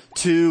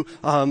to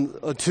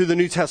the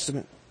New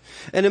Testament.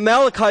 And in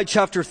Malachi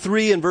chapter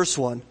 3 and verse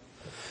 1,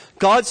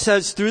 God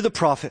says through the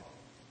prophet,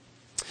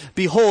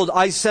 "Behold,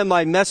 I send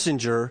my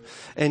messenger,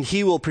 and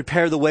he will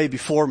prepare the way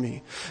before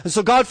me." And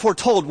so God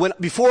foretold,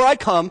 before I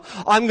come,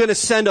 I'm going to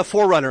send a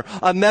forerunner,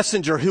 a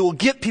messenger who will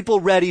get people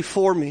ready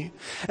for me.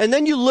 And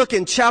then you look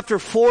in chapter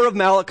 4 of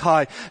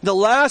Malachi, the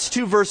last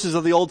two verses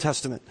of the Old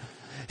Testament.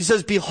 He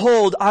says,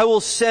 behold, I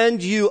will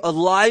send you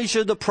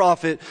Elijah the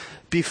prophet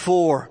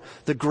before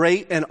the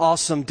great and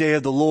awesome day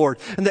of the Lord.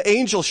 And the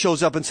angel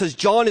shows up and says,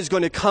 John is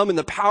going to come in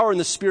the power and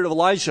the spirit of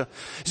Elijah.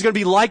 He's going to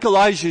be like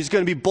Elijah. He's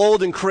going to be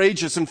bold and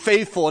courageous and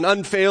faithful and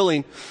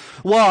unfailing.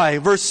 Why?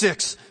 Verse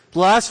 6, the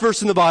last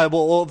verse in the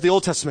Bible of the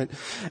Old Testament.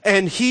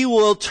 And he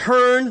will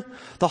turn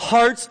the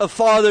hearts of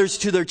fathers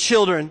to their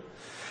children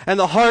and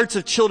the hearts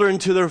of children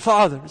to their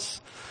fathers.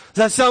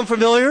 Does that sound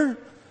familiar?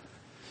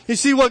 You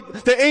see,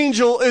 what the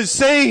angel is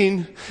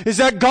saying is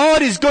that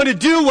God is going to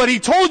do what he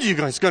told you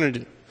he's going to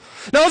do.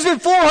 Now, it's been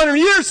 400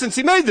 years since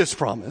he made this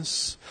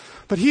promise,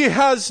 but he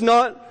has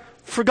not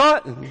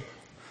forgotten.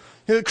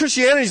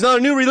 Christianity is not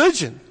a new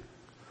religion.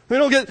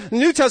 The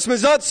New Testament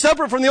is not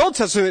separate from the Old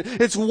Testament.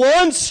 It's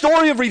one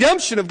story of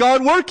redemption, of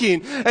God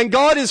working, and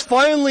God is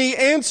finally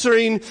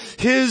answering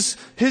his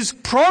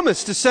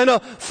promise to send a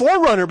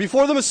forerunner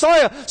before the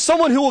Messiah,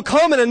 someone who will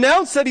come and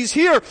announce that he's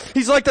here.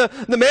 He's like the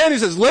man who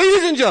says,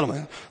 ladies and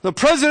gentlemen, the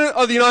President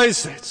of the United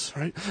States,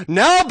 right?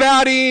 Now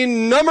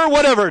batting number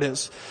whatever it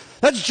is.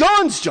 That's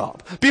John's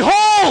job.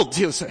 Behold,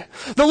 he'll say,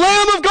 the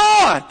Lamb of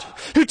God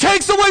who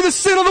takes away the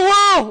sin of the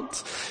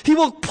world. He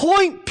will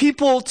point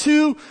people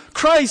to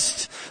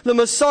Christ, the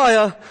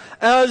Messiah,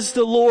 as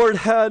the Lord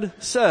had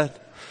said.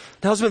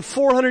 Now, it's been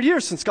 400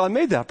 years since God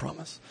made that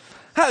promise.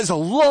 That is a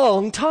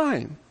long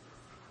time.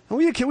 And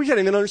we can't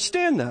even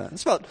understand that.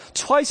 It's about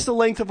twice the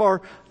length of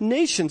our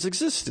nation's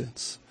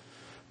existence.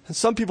 And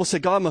some people say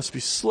God must be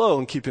slow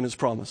in keeping his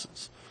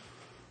promises.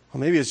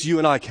 Well, maybe as you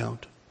and I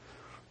count.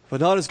 But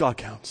not as God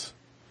counts.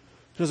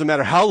 It doesn't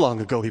matter how long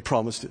ago he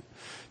promised it.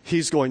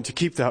 He's going to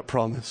keep that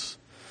promise.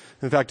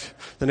 In fact,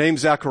 the name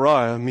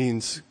Zechariah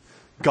means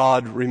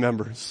God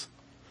remembers.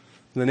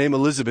 And the name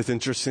Elizabeth,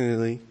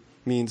 interestingly,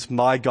 means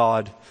my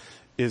God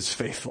is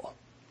faithful.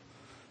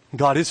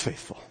 God is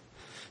faithful.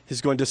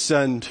 He's going to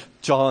send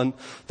John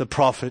the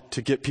prophet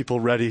to get people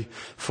ready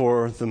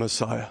for the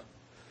Messiah.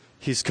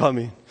 He's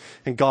coming,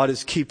 and God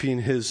is keeping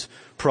his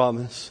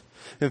promise.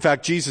 In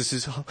fact,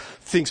 Jesus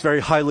thinks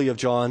very highly of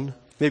John.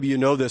 Maybe you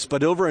know this,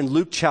 but over in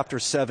Luke chapter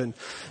 7,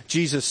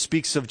 Jesus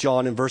speaks of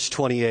John in verse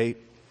 28.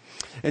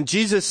 And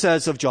Jesus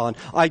says of John,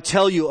 I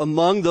tell you,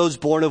 among those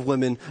born of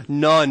women,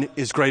 none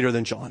is greater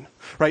than John.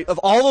 Right? Of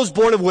all those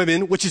born of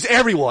women, which is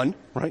everyone,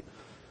 right?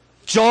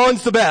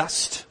 John's the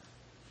best.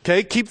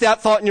 Okay? Keep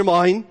that thought in your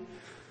mind.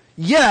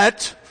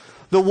 Yet,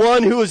 the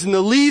one who is in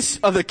the least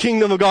of the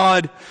kingdom of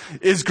God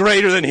is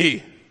greater than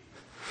he.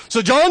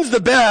 So John's the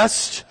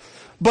best,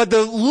 but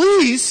the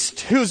least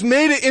who's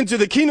made it into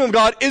the kingdom of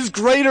God is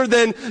greater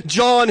than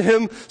John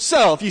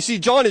himself. You see,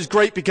 John is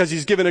great because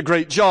he's given a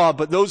great job,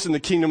 but those in the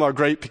kingdom are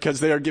great because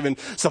they are given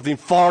something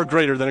far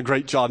greater than a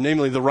great job,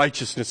 namely the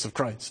righteousness of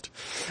Christ.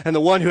 And the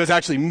one who has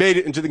actually made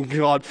it into the kingdom of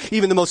God,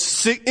 even the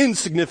most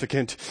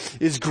insignificant,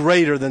 is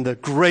greater than the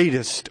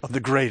greatest of the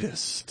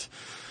greatest.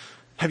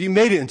 Have you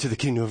made it into the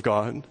kingdom of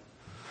God?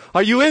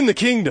 Are you in the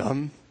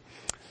kingdom?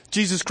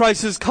 Jesus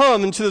Christ has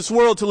come into this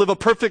world to live a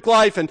perfect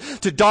life and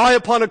to die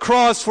upon a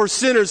cross for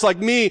sinners like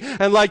me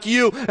and like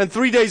you, and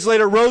 3 days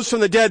later rose from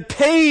the dead,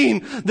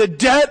 paying the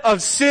debt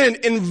of sin,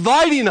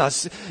 inviting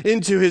us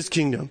into his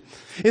kingdom,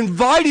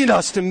 inviting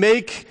us to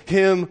make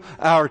him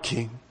our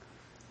king.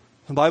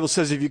 The Bible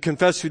says if you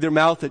confess with your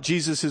mouth that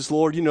Jesus is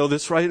Lord, you know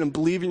this, right? And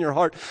believe in your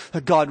heart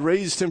that God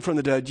raised him from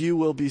the dead, you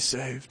will be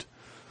saved.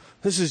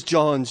 This is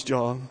John's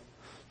job,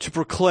 to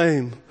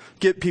proclaim,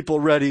 get people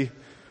ready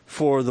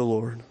for the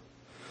Lord.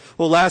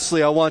 Well,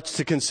 lastly, I want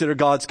to consider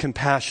God's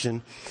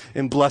compassion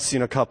in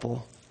blessing a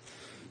couple.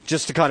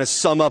 Just to kind of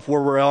sum up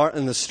where we are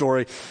in the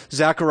story.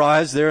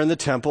 Zechariah is there in the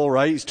temple,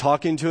 right? He's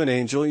talking to an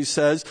angel. He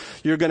says,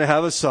 you're going to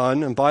have a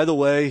son. And by the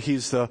way,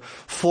 he's the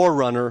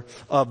forerunner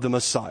of the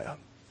Messiah.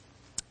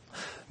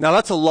 Now,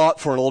 that's a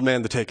lot for an old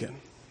man to take in,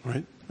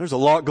 right? There's a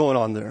lot going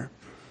on there.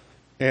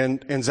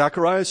 And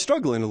Zechariah is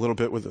struggling a little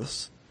bit with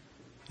this.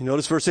 You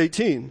notice verse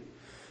 18.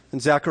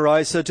 And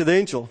Zechariah said to the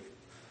angel,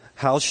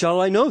 how shall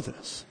I know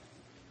this?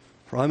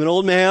 For I'm an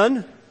old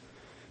man,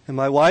 and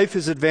my wife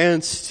is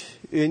advanced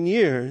in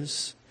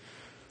years.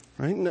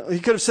 Right? Now,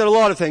 he could have said a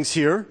lot of things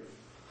here.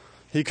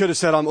 He could have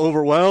said, I'm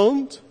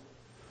overwhelmed.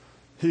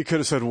 He could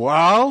have said,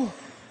 wow.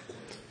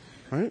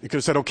 Right? He could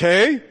have said,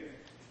 okay.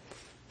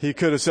 He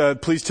could have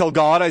said, please tell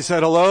God I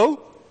said hello.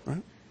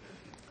 Right?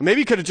 Maybe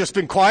he could have just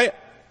been quiet.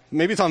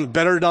 Maybe it's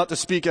better not to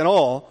speak at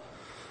all.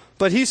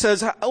 But he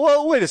says,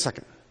 well, wait a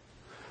second.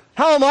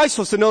 How am I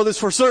supposed to know this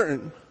for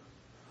certain?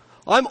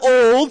 I'm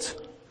old.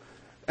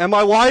 And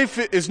my wife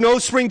is no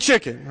spring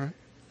chicken.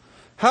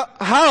 Right?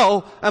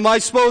 How am I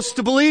supposed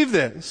to believe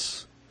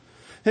this?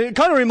 And it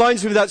kind of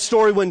reminds me of that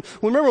story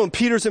remember when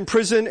Peter's in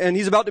prison and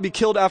he's about to be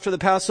killed after the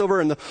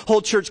Passover and the whole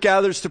church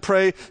gathers to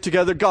pray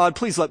together, God,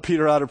 please let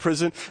Peter out of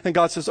prison. And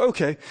God says,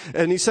 okay.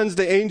 And he sends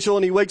the angel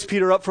and he wakes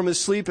Peter up from his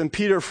sleep, and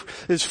Peter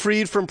is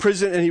freed from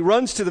prison, and he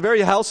runs to the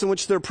very house in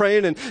which they're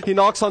praying, and he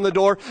knocks on the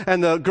door,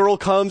 and the girl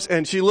comes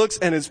and she looks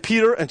and it's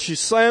Peter, and she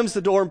slams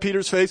the door in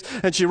Peter's face,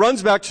 and she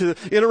runs back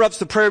interrupts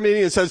the prayer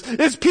meeting and says,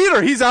 it's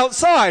Peter, he's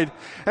outside.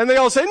 And they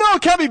all say, no,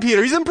 it can't be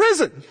Peter, he's in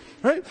prison.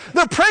 Right?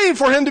 They're praying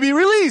for him to be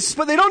released,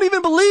 but they don't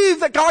even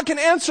believe that God can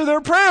answer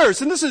their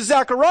prayers. And this is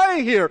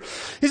Zechariah here.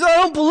 He said, I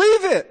don't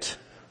believe it.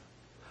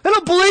 I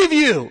don't believe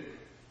you.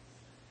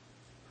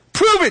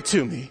 Prove it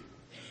to me.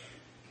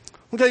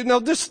 Okay, now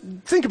just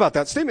think about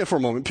that statement for a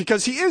moment,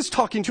 because he is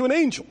talking to an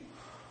angel.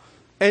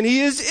 And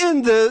he is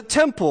in the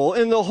temple,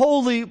 in the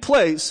holy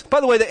place. By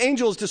the way, the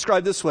angel is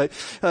described this way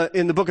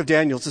in the book of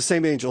Daniel. It's the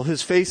same angel.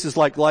 His face is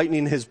like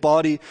lightning, his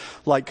body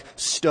like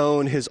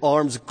stone, his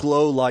arms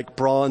glow like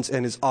bronze,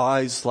 and his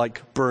eyes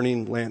like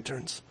burning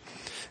lanterns.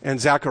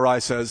 And Zechariah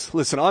says,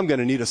 listen, I'm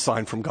going to need a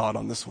sign from God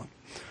on this one.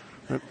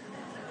 Right?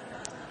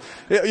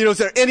 You know, is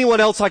there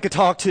anyone else I could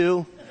talk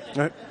to?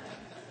 Right?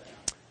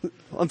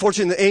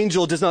 Unfortunately, the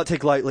angel does not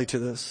take lightly to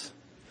this.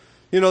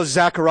 You know,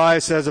 Zechariah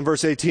says in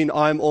verse 18,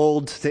 I'm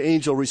old. The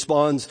angel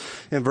responds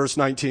in verse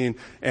 19,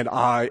 and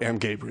I am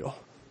Gabriel.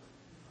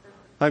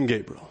 I'm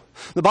Gabriel.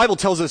 The Bible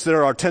tells us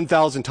there are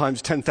 10,000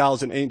 times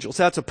 10,000 angels.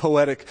 That's a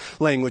poetic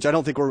language. I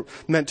don't think we're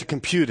meant to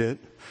compute it.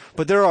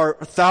 But there are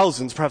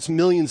thousands, perhaps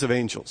millions of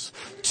angels.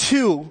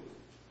 2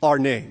 are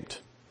named.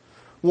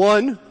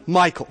 1,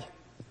 Michael.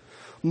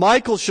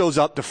 Michael shows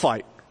up to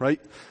fight,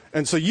 right?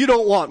 And so you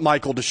don't want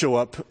Michael to show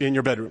up in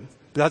your bedroom.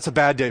 That's a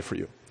bad day for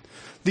you.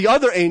 The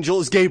other angel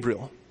is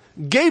Gabriel.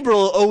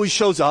 Gabriel always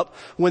shows up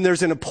when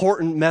there's an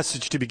important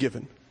message to be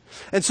given.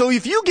 And so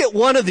if you get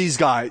one of these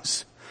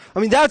guys,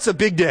 I mean, that's a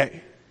big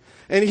day.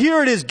 And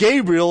here it is,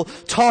 Gabriel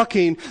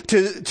talking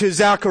to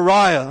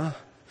Zechariah.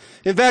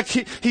 In fact,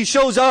 he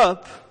shows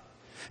up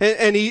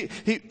and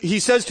he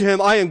says to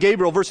him, I am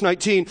Gabriel, verse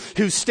 19,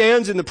 who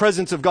stands in the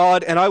presence of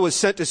God, and I was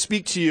sent to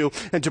speak to you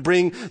and to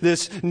bring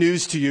this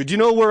news to you. Do you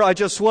know where I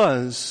just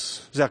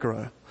was,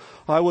 Zechariah?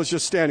 I was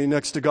just standing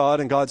next to God,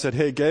 and God said,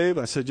 hey, Gabe.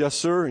 I said, yes,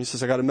 sir. And he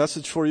says, I got a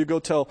message for you. Go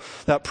tell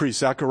that priest,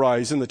 Zechariah,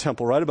 he's in the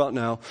temple right about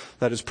now,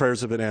 that his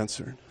prayers have been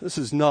answered. This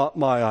is not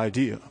my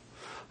idea.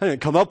 I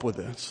didn't come up with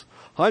this.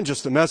 I'm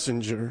just a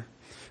messenger.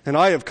 And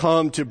I have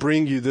come to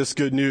bring you this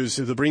good news,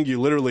 to bring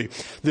you literally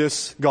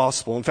this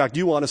gospel. In fact,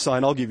 you want a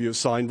sign, I'll give you a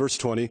sign. Verse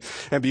 20,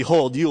 and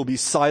behold, you will be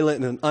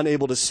silent and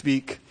unable to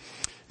speak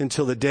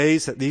until the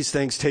days that these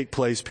things take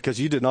place, because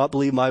you did not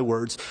believe my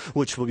words,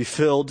 which will be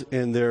filled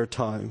in their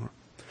time.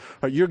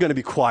 Right, you're going to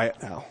be quiet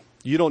now.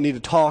 You don't need to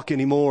talk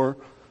anymore.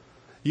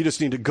 You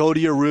just need to go to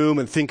your room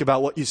and think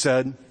about what you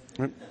said.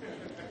 Right?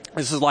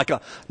 This is like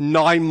a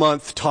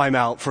 9-month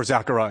timeout for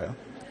Zechariah.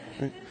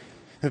 Right?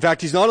 In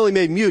fact, he's not only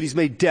made mute, he's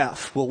made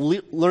deaf.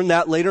 We'll learn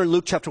that later in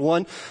Luke chapter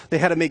 1. They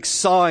had to make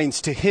signs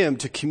to him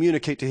to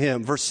communicate to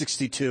him. Verse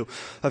 62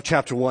 of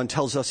chapter 1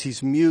 tells us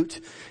he's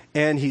mute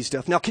and he's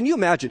deaf. Now, can you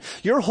imagine?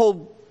 Your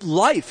whole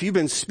life you've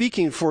been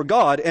speaking for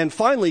God, and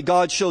finally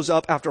God shows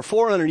up after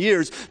 400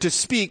 years to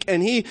speak,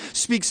 and he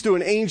speaks through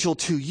an angel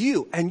to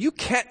you, and you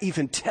can't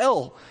even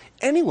tell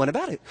anyone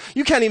about it.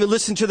 You can't even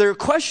listen to their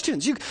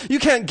questions. You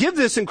can't give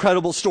this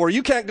incredible story.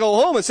 You can't go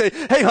home and say,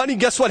 hey honey,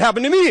 guess what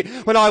happened to me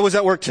when I was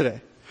at work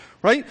today?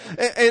 Right?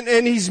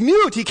 And he's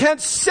mute. He can't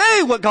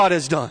say what God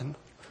has done.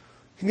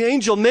 And the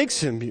angel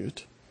makes him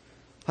mute.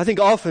 I think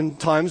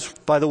oftentimes,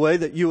 by the way,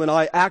 that you and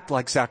I act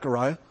like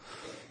Zechariah,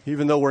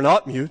 even though we're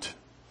not mute.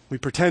 We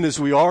pretend as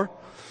we are,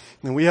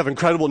 and we have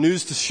incredible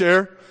news to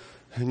share,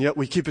 and yet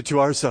we keep it to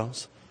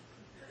ourselves.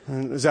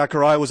 And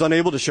Zechariah was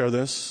unable to share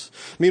this.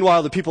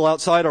 Meanwhile, the people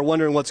outside are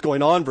wondering what's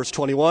going on. Verse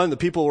 21, the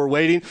people were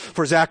waiting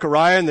for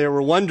Zechariah, and they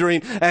were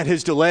wondering at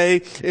his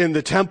delay in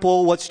the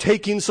temple. What's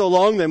taking so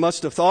long? They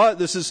must have thought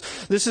this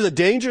is a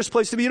dangerous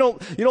place to be. You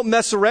don't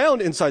mess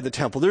around inside the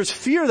temple. There's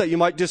fear that you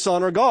might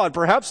dishonor God.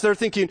 Perhaps they're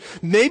thinking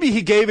maybe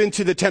he gave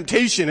into the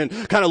temptation and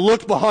kind of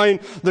looked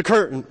behind the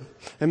curtain.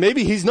 And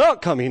maybe he's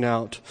not coming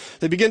out.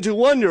 They begin to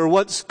wonder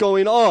what's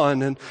going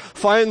on. And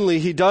finally,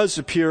 he does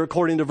appear,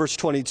 according to verse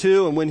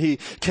 22. And when he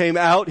came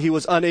out, he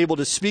was unable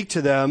to speak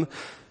to them.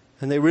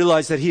 And they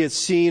realized that he had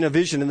seen a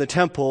vision in the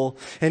temple.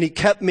 And he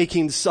kept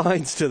making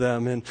signs to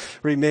them and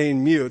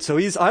remained mute. So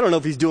I don't know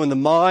if he's doing the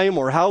mime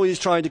or how he's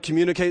trying to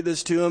communicate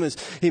this to them as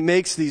he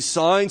makes these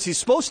signs. He's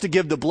supposed to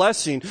give the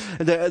blessing,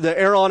 the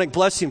Aaronic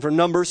blessing for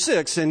number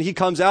 6. And he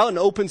comes out and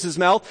opens his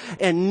mouth,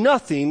 and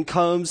nothing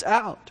comes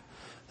out.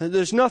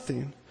 There's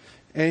nothing.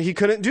 And he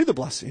couldn't do the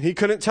blessing. He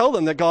couldn't tell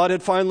them that God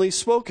had finally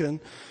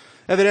spoken.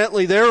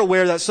 Evidently, they're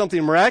aware that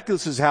something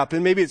miraculous has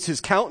happened. Maybe it's his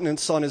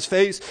countenance on his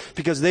face,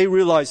 because they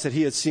realized that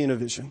he had seen a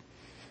vision.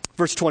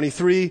 Verse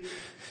 23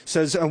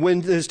 says, and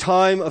when his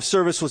time of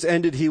service was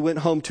ended, he went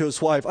home to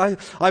his wife.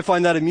 I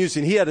find that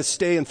amusing. He had to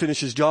stay and finish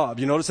his job.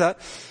 You notice that?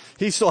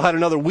 He still had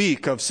another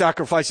week of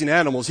sacrificing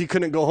animals. He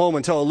couldn't go home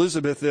and tell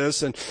Elizabeth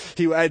this. And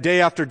he, day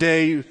after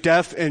day,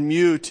 deaf and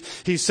mute,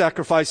 he's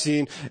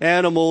sacrificing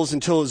animals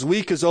until his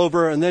week is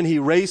over. And then he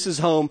races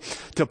home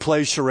to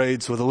play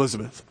charades with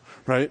Elizabeth,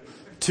 right?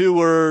 2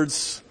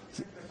 words,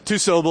 2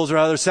 syllables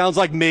rather. Sounds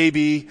like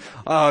maybe,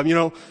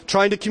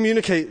 trying to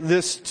communicate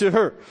this to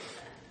her.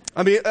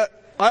 I mean,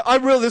 I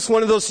really, this is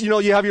one of those,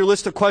 you have your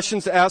list of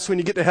questions to ask when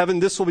you get to heaven.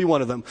 This will be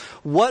one of them.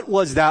 What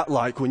was that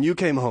like when you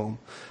came home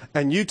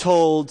and you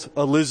told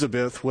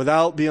Elizabeth,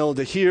 without being able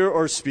to hear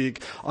or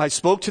speak, I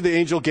spoke to the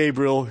angel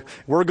Gabriel,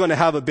 we're going to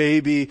have a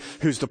baby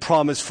who's the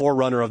promised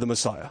forerunner of the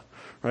Messiah,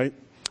 right?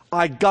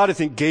 I got to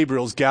think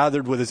Gabriel's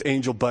gathered with his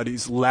angel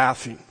buddies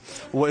laughing.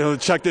 Well,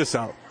 check this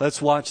out. Let's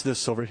watch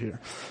this over here.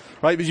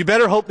 Right? But you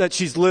better hope that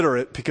she's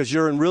literate, because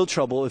you're in real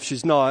trouble if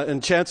she's not,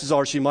 and chances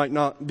are she might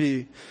not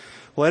be.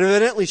 Well,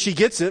 evidently she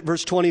gets it.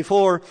 Verse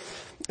 24,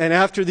 and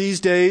after these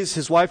days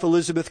his wife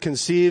Elizabeth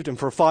conceived, and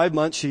for 5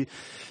 months she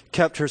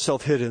kept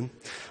herself hidden.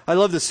 I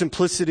love the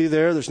simplicity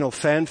there. There's no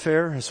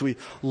fanfare as we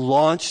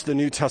launch the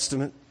New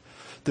Testament.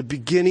 The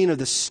beginning of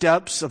the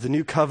steps of the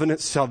new covenant.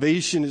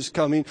 Salvation is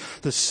coming.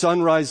 The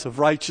sunrise of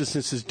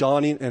righteousness is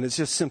dawning. And it's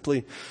just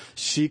simply,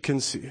 she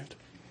conceived.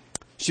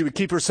 She would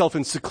keep herself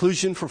in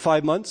seclusion for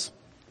 5 months.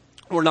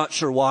 We're not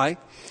sure why.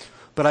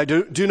 But I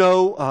do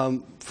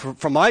know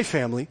from my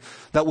family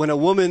that when a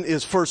woman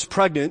is first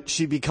pregnant,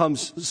 she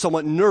becomes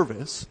somewhat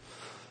nervous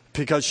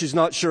because she's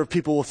not sure if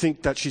people will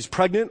think that she's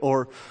pregnant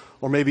or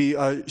maybe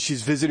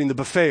she's visiting the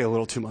buffet a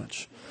little too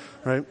much,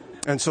 right?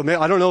 And so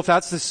I don't know if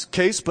that's the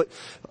case, but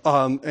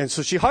and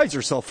so she hides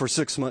herself for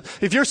 6 months.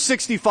 If you're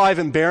 65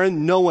 and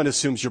barren, no one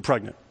assumes you're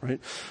pregnant, right?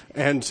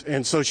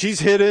 And so she's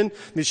hidden.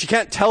 I mean, she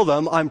can't tell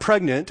them I'm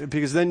pregnant,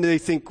 because then they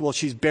think, well,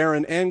 she's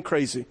barren and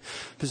crazy,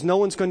 because no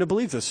one's going to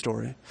believe this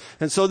story.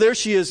 And so there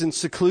she is in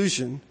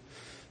seclusion,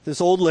 this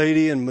old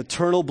lady in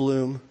maternal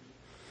bloom,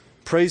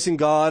 praising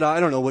God. I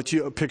don't know what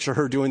you picture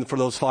her doing for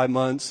those 5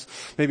 months.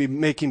 Maybe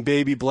making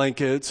baby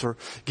blankets, or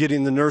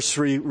getting the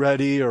nursery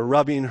ready, or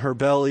rubbing her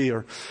belly,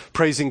 or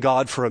praising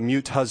God for a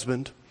mute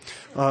husband.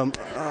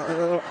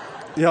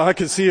 I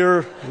can see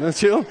her.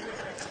 That's you.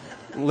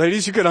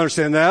 Ladies, you can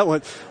understand that.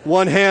 With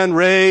one hand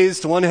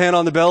raised, one hand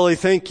on the belly.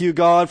 Thank you,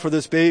 God, for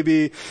this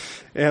baby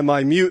and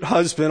my mute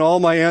husband. All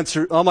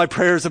my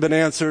prayers have been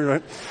answered.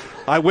 Right?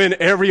 I win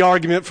every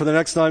argument for the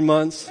next 9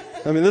 months.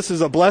 I mean, this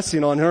is a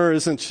blessing on her,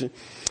 isn't she?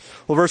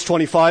 Well, verse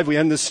 25, we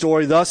end this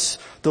story. Thus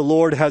the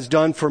Lord has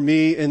done for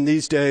me in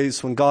these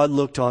days when God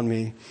looked on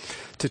me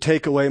to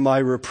take away my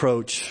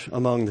reproach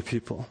among the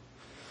people.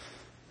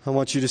 I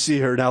want you to see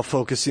her now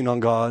focusing on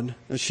God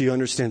as she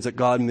understands that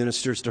God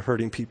ministers to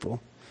hurting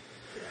people.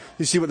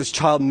 You see what this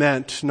child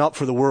meant, not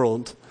for the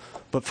world,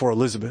 but for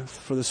Elizabeth,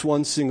 for this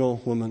one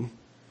single woman.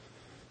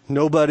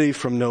 Nobody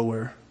from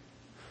nowhere.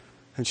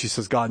 And she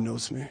says, God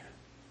knows me.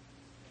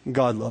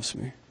 God loves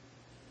me.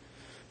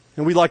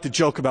 And we like to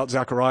joke about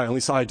Zechariah, at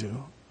least I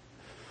do.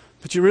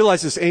 But you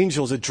realize this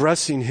angel is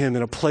addressing him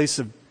in a place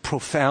of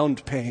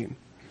profound pain.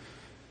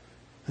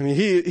 I mean,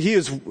 he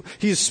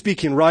is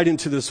speaking right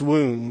into this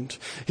wound.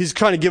 He's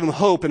trying to give him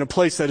hope in a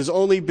place that has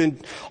only been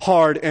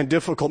hard and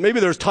difficult. Maybe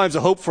there's times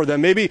of hope for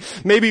them. Maybe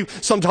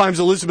sometimes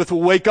Elizabeth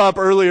will wake up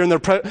earlier in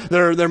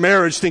their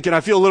marriage thinking,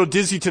 I feel a little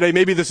dizzy today.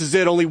 Maybe this is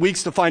it. Only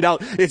weeks to find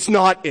out it's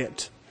not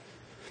it.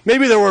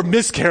 Maybe there were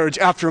miscarriage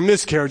after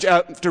miscarriage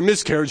after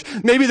miscarriage.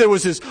 Maybe there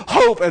was this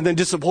hope and then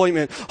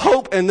disappointment,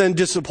 hope and then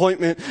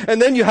disappointment.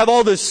 And then you have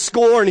all this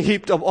scorn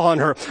heaped up on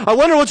her. I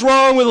wonder what's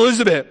wrong with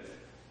Elizabeth.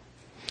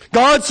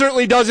 God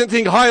certainly doesn't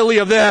think highly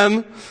of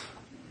them.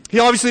 He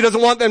obviously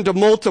doesn't want them to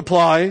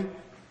multiply. And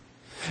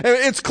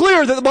it's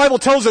clear that the Bible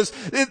tells us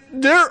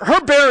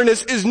her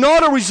barrenness is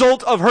not a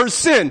result of her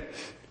sin.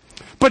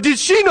 But did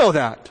she know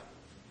that?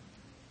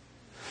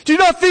 Do you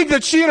not think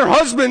that she and her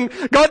husband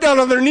got down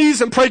on their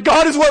knees and prayed,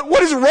 God,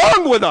 what is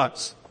wrong with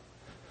us?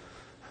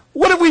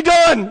 What have we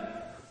done?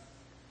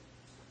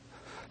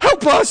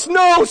 Help us,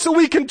 no, so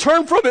we can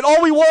turn from it.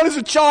 All we want is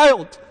a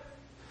child.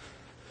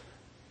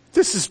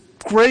 This is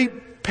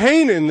great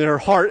pain in their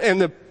heart,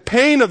 and the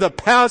pain of the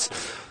past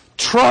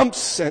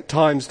trumps at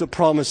times the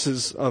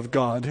promises of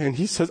God. And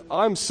he says,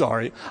 I'm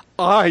sorry,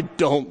 I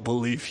don't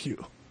believe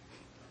you.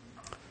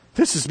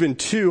 This has been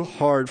too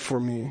hard for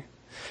me.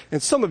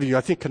 And some of you,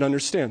 I think, can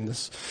understand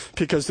this,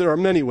 because there are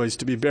many ways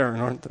to be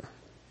barren, aren't there?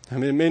 I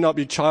mean, it may not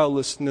be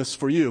childlessness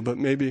for you, but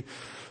maybe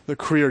the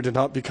career did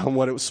not become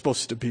what it was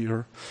supposed to be,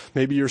 or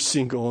maybe you're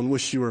single and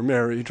wish you were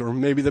married, or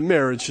maybe the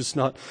marriage is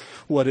not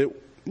what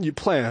you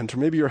planned, or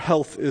maybe your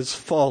health is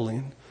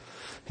falling.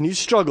 And you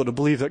struggle to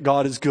believe that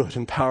God is good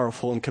and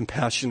powerful and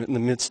compassionate in the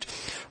midst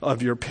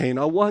of your pain.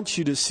 I want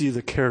you to see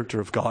the character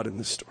of God in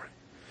this story.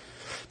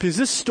 Because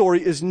this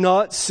story is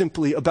not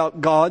simply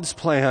about God's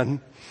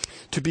plan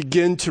to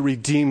begin to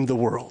redeem the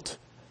world.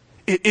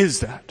 It is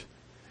that.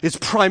 It's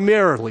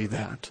primarily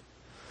that.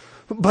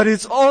 But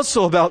it's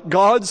also about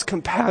God's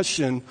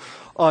compassion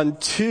on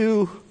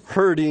two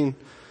hurting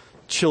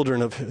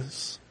children of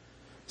His.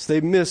 As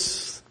they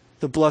miss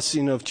the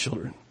blessing of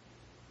children.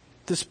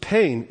 This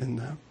pain in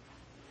them.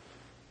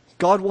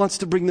 God wants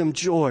to bring them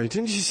joy.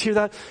 Didn't you just hear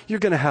that? You're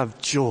going to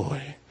have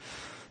joy.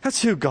 That's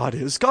who God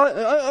is. God,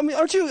 I mean,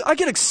 I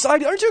get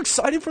excited. Aren't you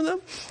excited for them?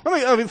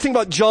 I mean, think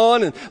about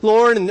John and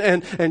Lauren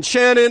and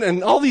Shannon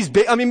and all these,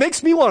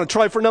 makes me want to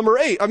try for number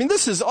 8. I mean,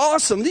 this is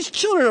awesome. These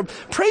children,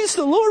 praise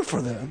the Lord for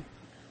them.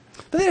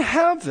 But they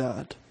have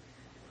that.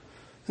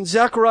 And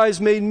Zechariah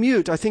is made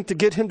mute, I think, to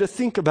get him to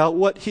think about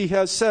what he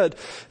has said.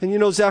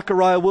 And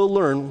Zechariah will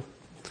learn.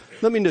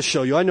 Let me just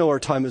show you. I know our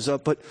time is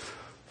up, but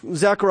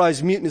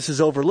Zechariah's muteness is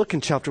over. Look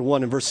in chapter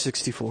 1 and verse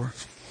 64.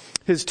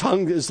 His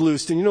tongue is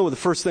loosed, and the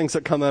first things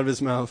that come out of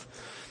his mouth?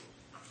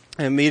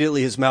 And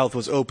immediately his mouth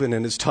was open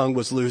and his tongue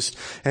was loosed,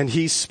 and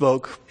he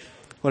spoke,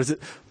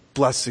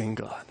 blessing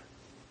God.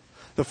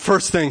 The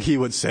first thing he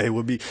would say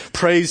would be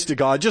praise to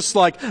God, just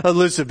like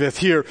Elizabeth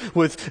here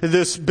with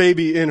this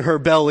baby in her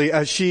belly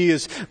as she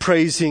is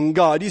praising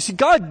God. You see,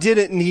 God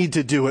didn't need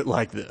to do it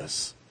like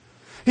this.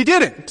 He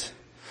didn't.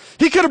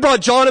 He could have brought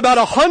John about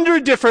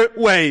 100 different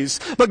ways,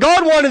 but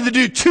God wanted to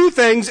do two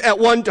things at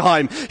one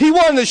time. He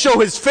wanted to show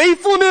his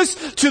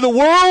faithfulness to the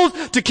world,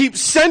 to keep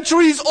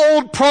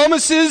centuries-old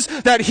promises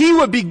that he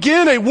would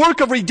begin a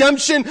work of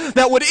redemption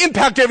that would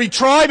impact every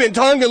tribe and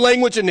tongue and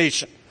language and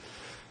nation.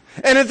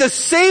 And at the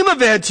same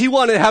event, he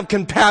wanted to have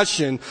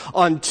compassion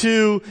on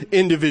two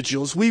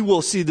individuals. We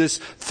will see this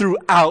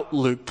throughout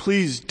Luke.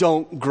 Please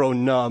don't grow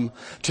numb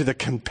to the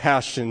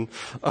compassion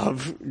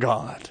of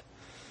God.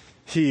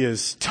 He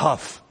is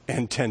tough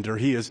and tender.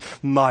 He is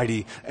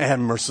mighty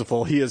and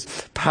merciful. He is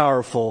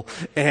powerful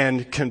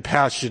and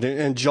compassionate.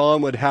 And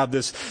John would have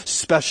this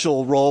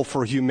special role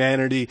for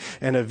humanity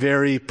and a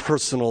very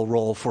personal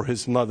role for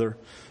his mother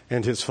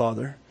and his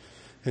father.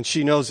 And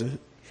she knows it.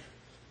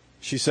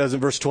 She says in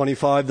verse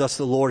 25, thus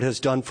the Lord has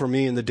done for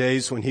me in the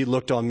days when he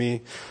looked on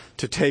me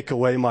to take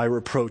away my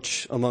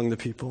reproach among the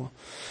people.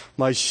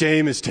 My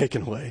shame is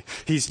taken away.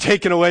 He's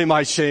taken away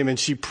my shame, and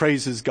she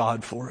praises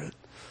God for it.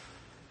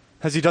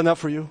 Has he done that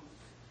for you?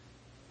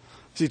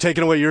 Has he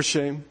taken away your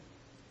shame?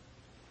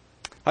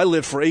 I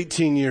lived for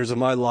 18 years of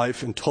my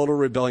life in total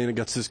rebellion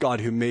against this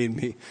God who made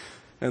me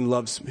and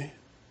loves me.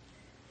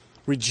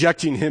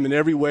 Rejecting him in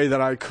every way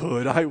that I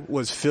could. I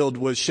was filled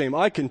with shame.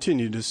 I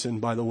continue to sin,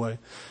 by the way.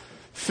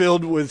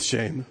 Filled with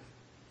shame.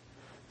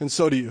 And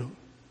so do you.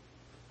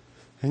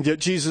 And yet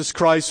Jesus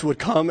Christ would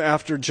come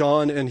after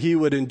John and he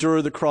would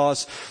endure the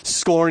cross,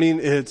 scorning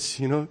its,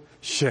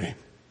 shame.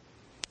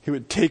 He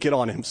would take it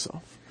on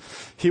himself.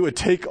 He would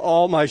take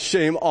all my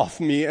shame off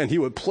me and he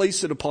would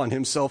place it upon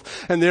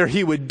himself. And there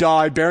he would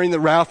die, bearing the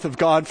wrath of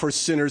God for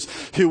sinners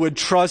who would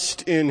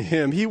trust in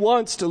him. He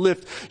wants to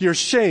lift your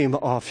shame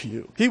off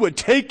you. He would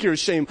take your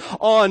shame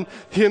on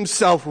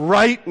himself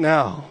right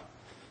now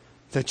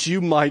that you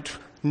might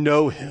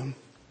know him,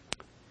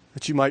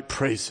 that you might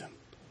praise him.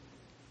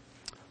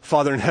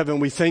 Father in heaven,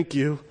 we thank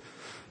you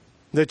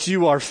that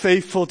you are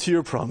faithful to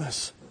your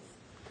promise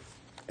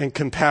and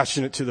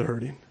compassionate to the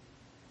hurting.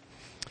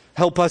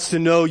 Help us to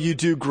know you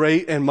do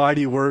great and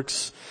mighty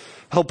works.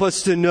 Help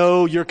us to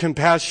know your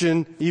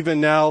compassion even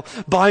now.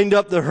 Bind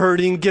up the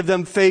hurting, give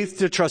them faith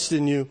to trust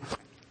in you.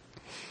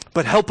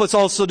 But help us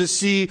also to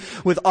see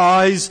with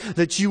eyes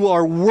that you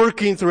are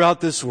working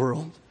throughout this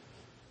world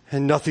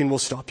and nothing will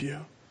stop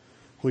you.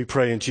 We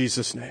pray in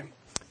Jesus' name.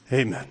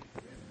 Amen.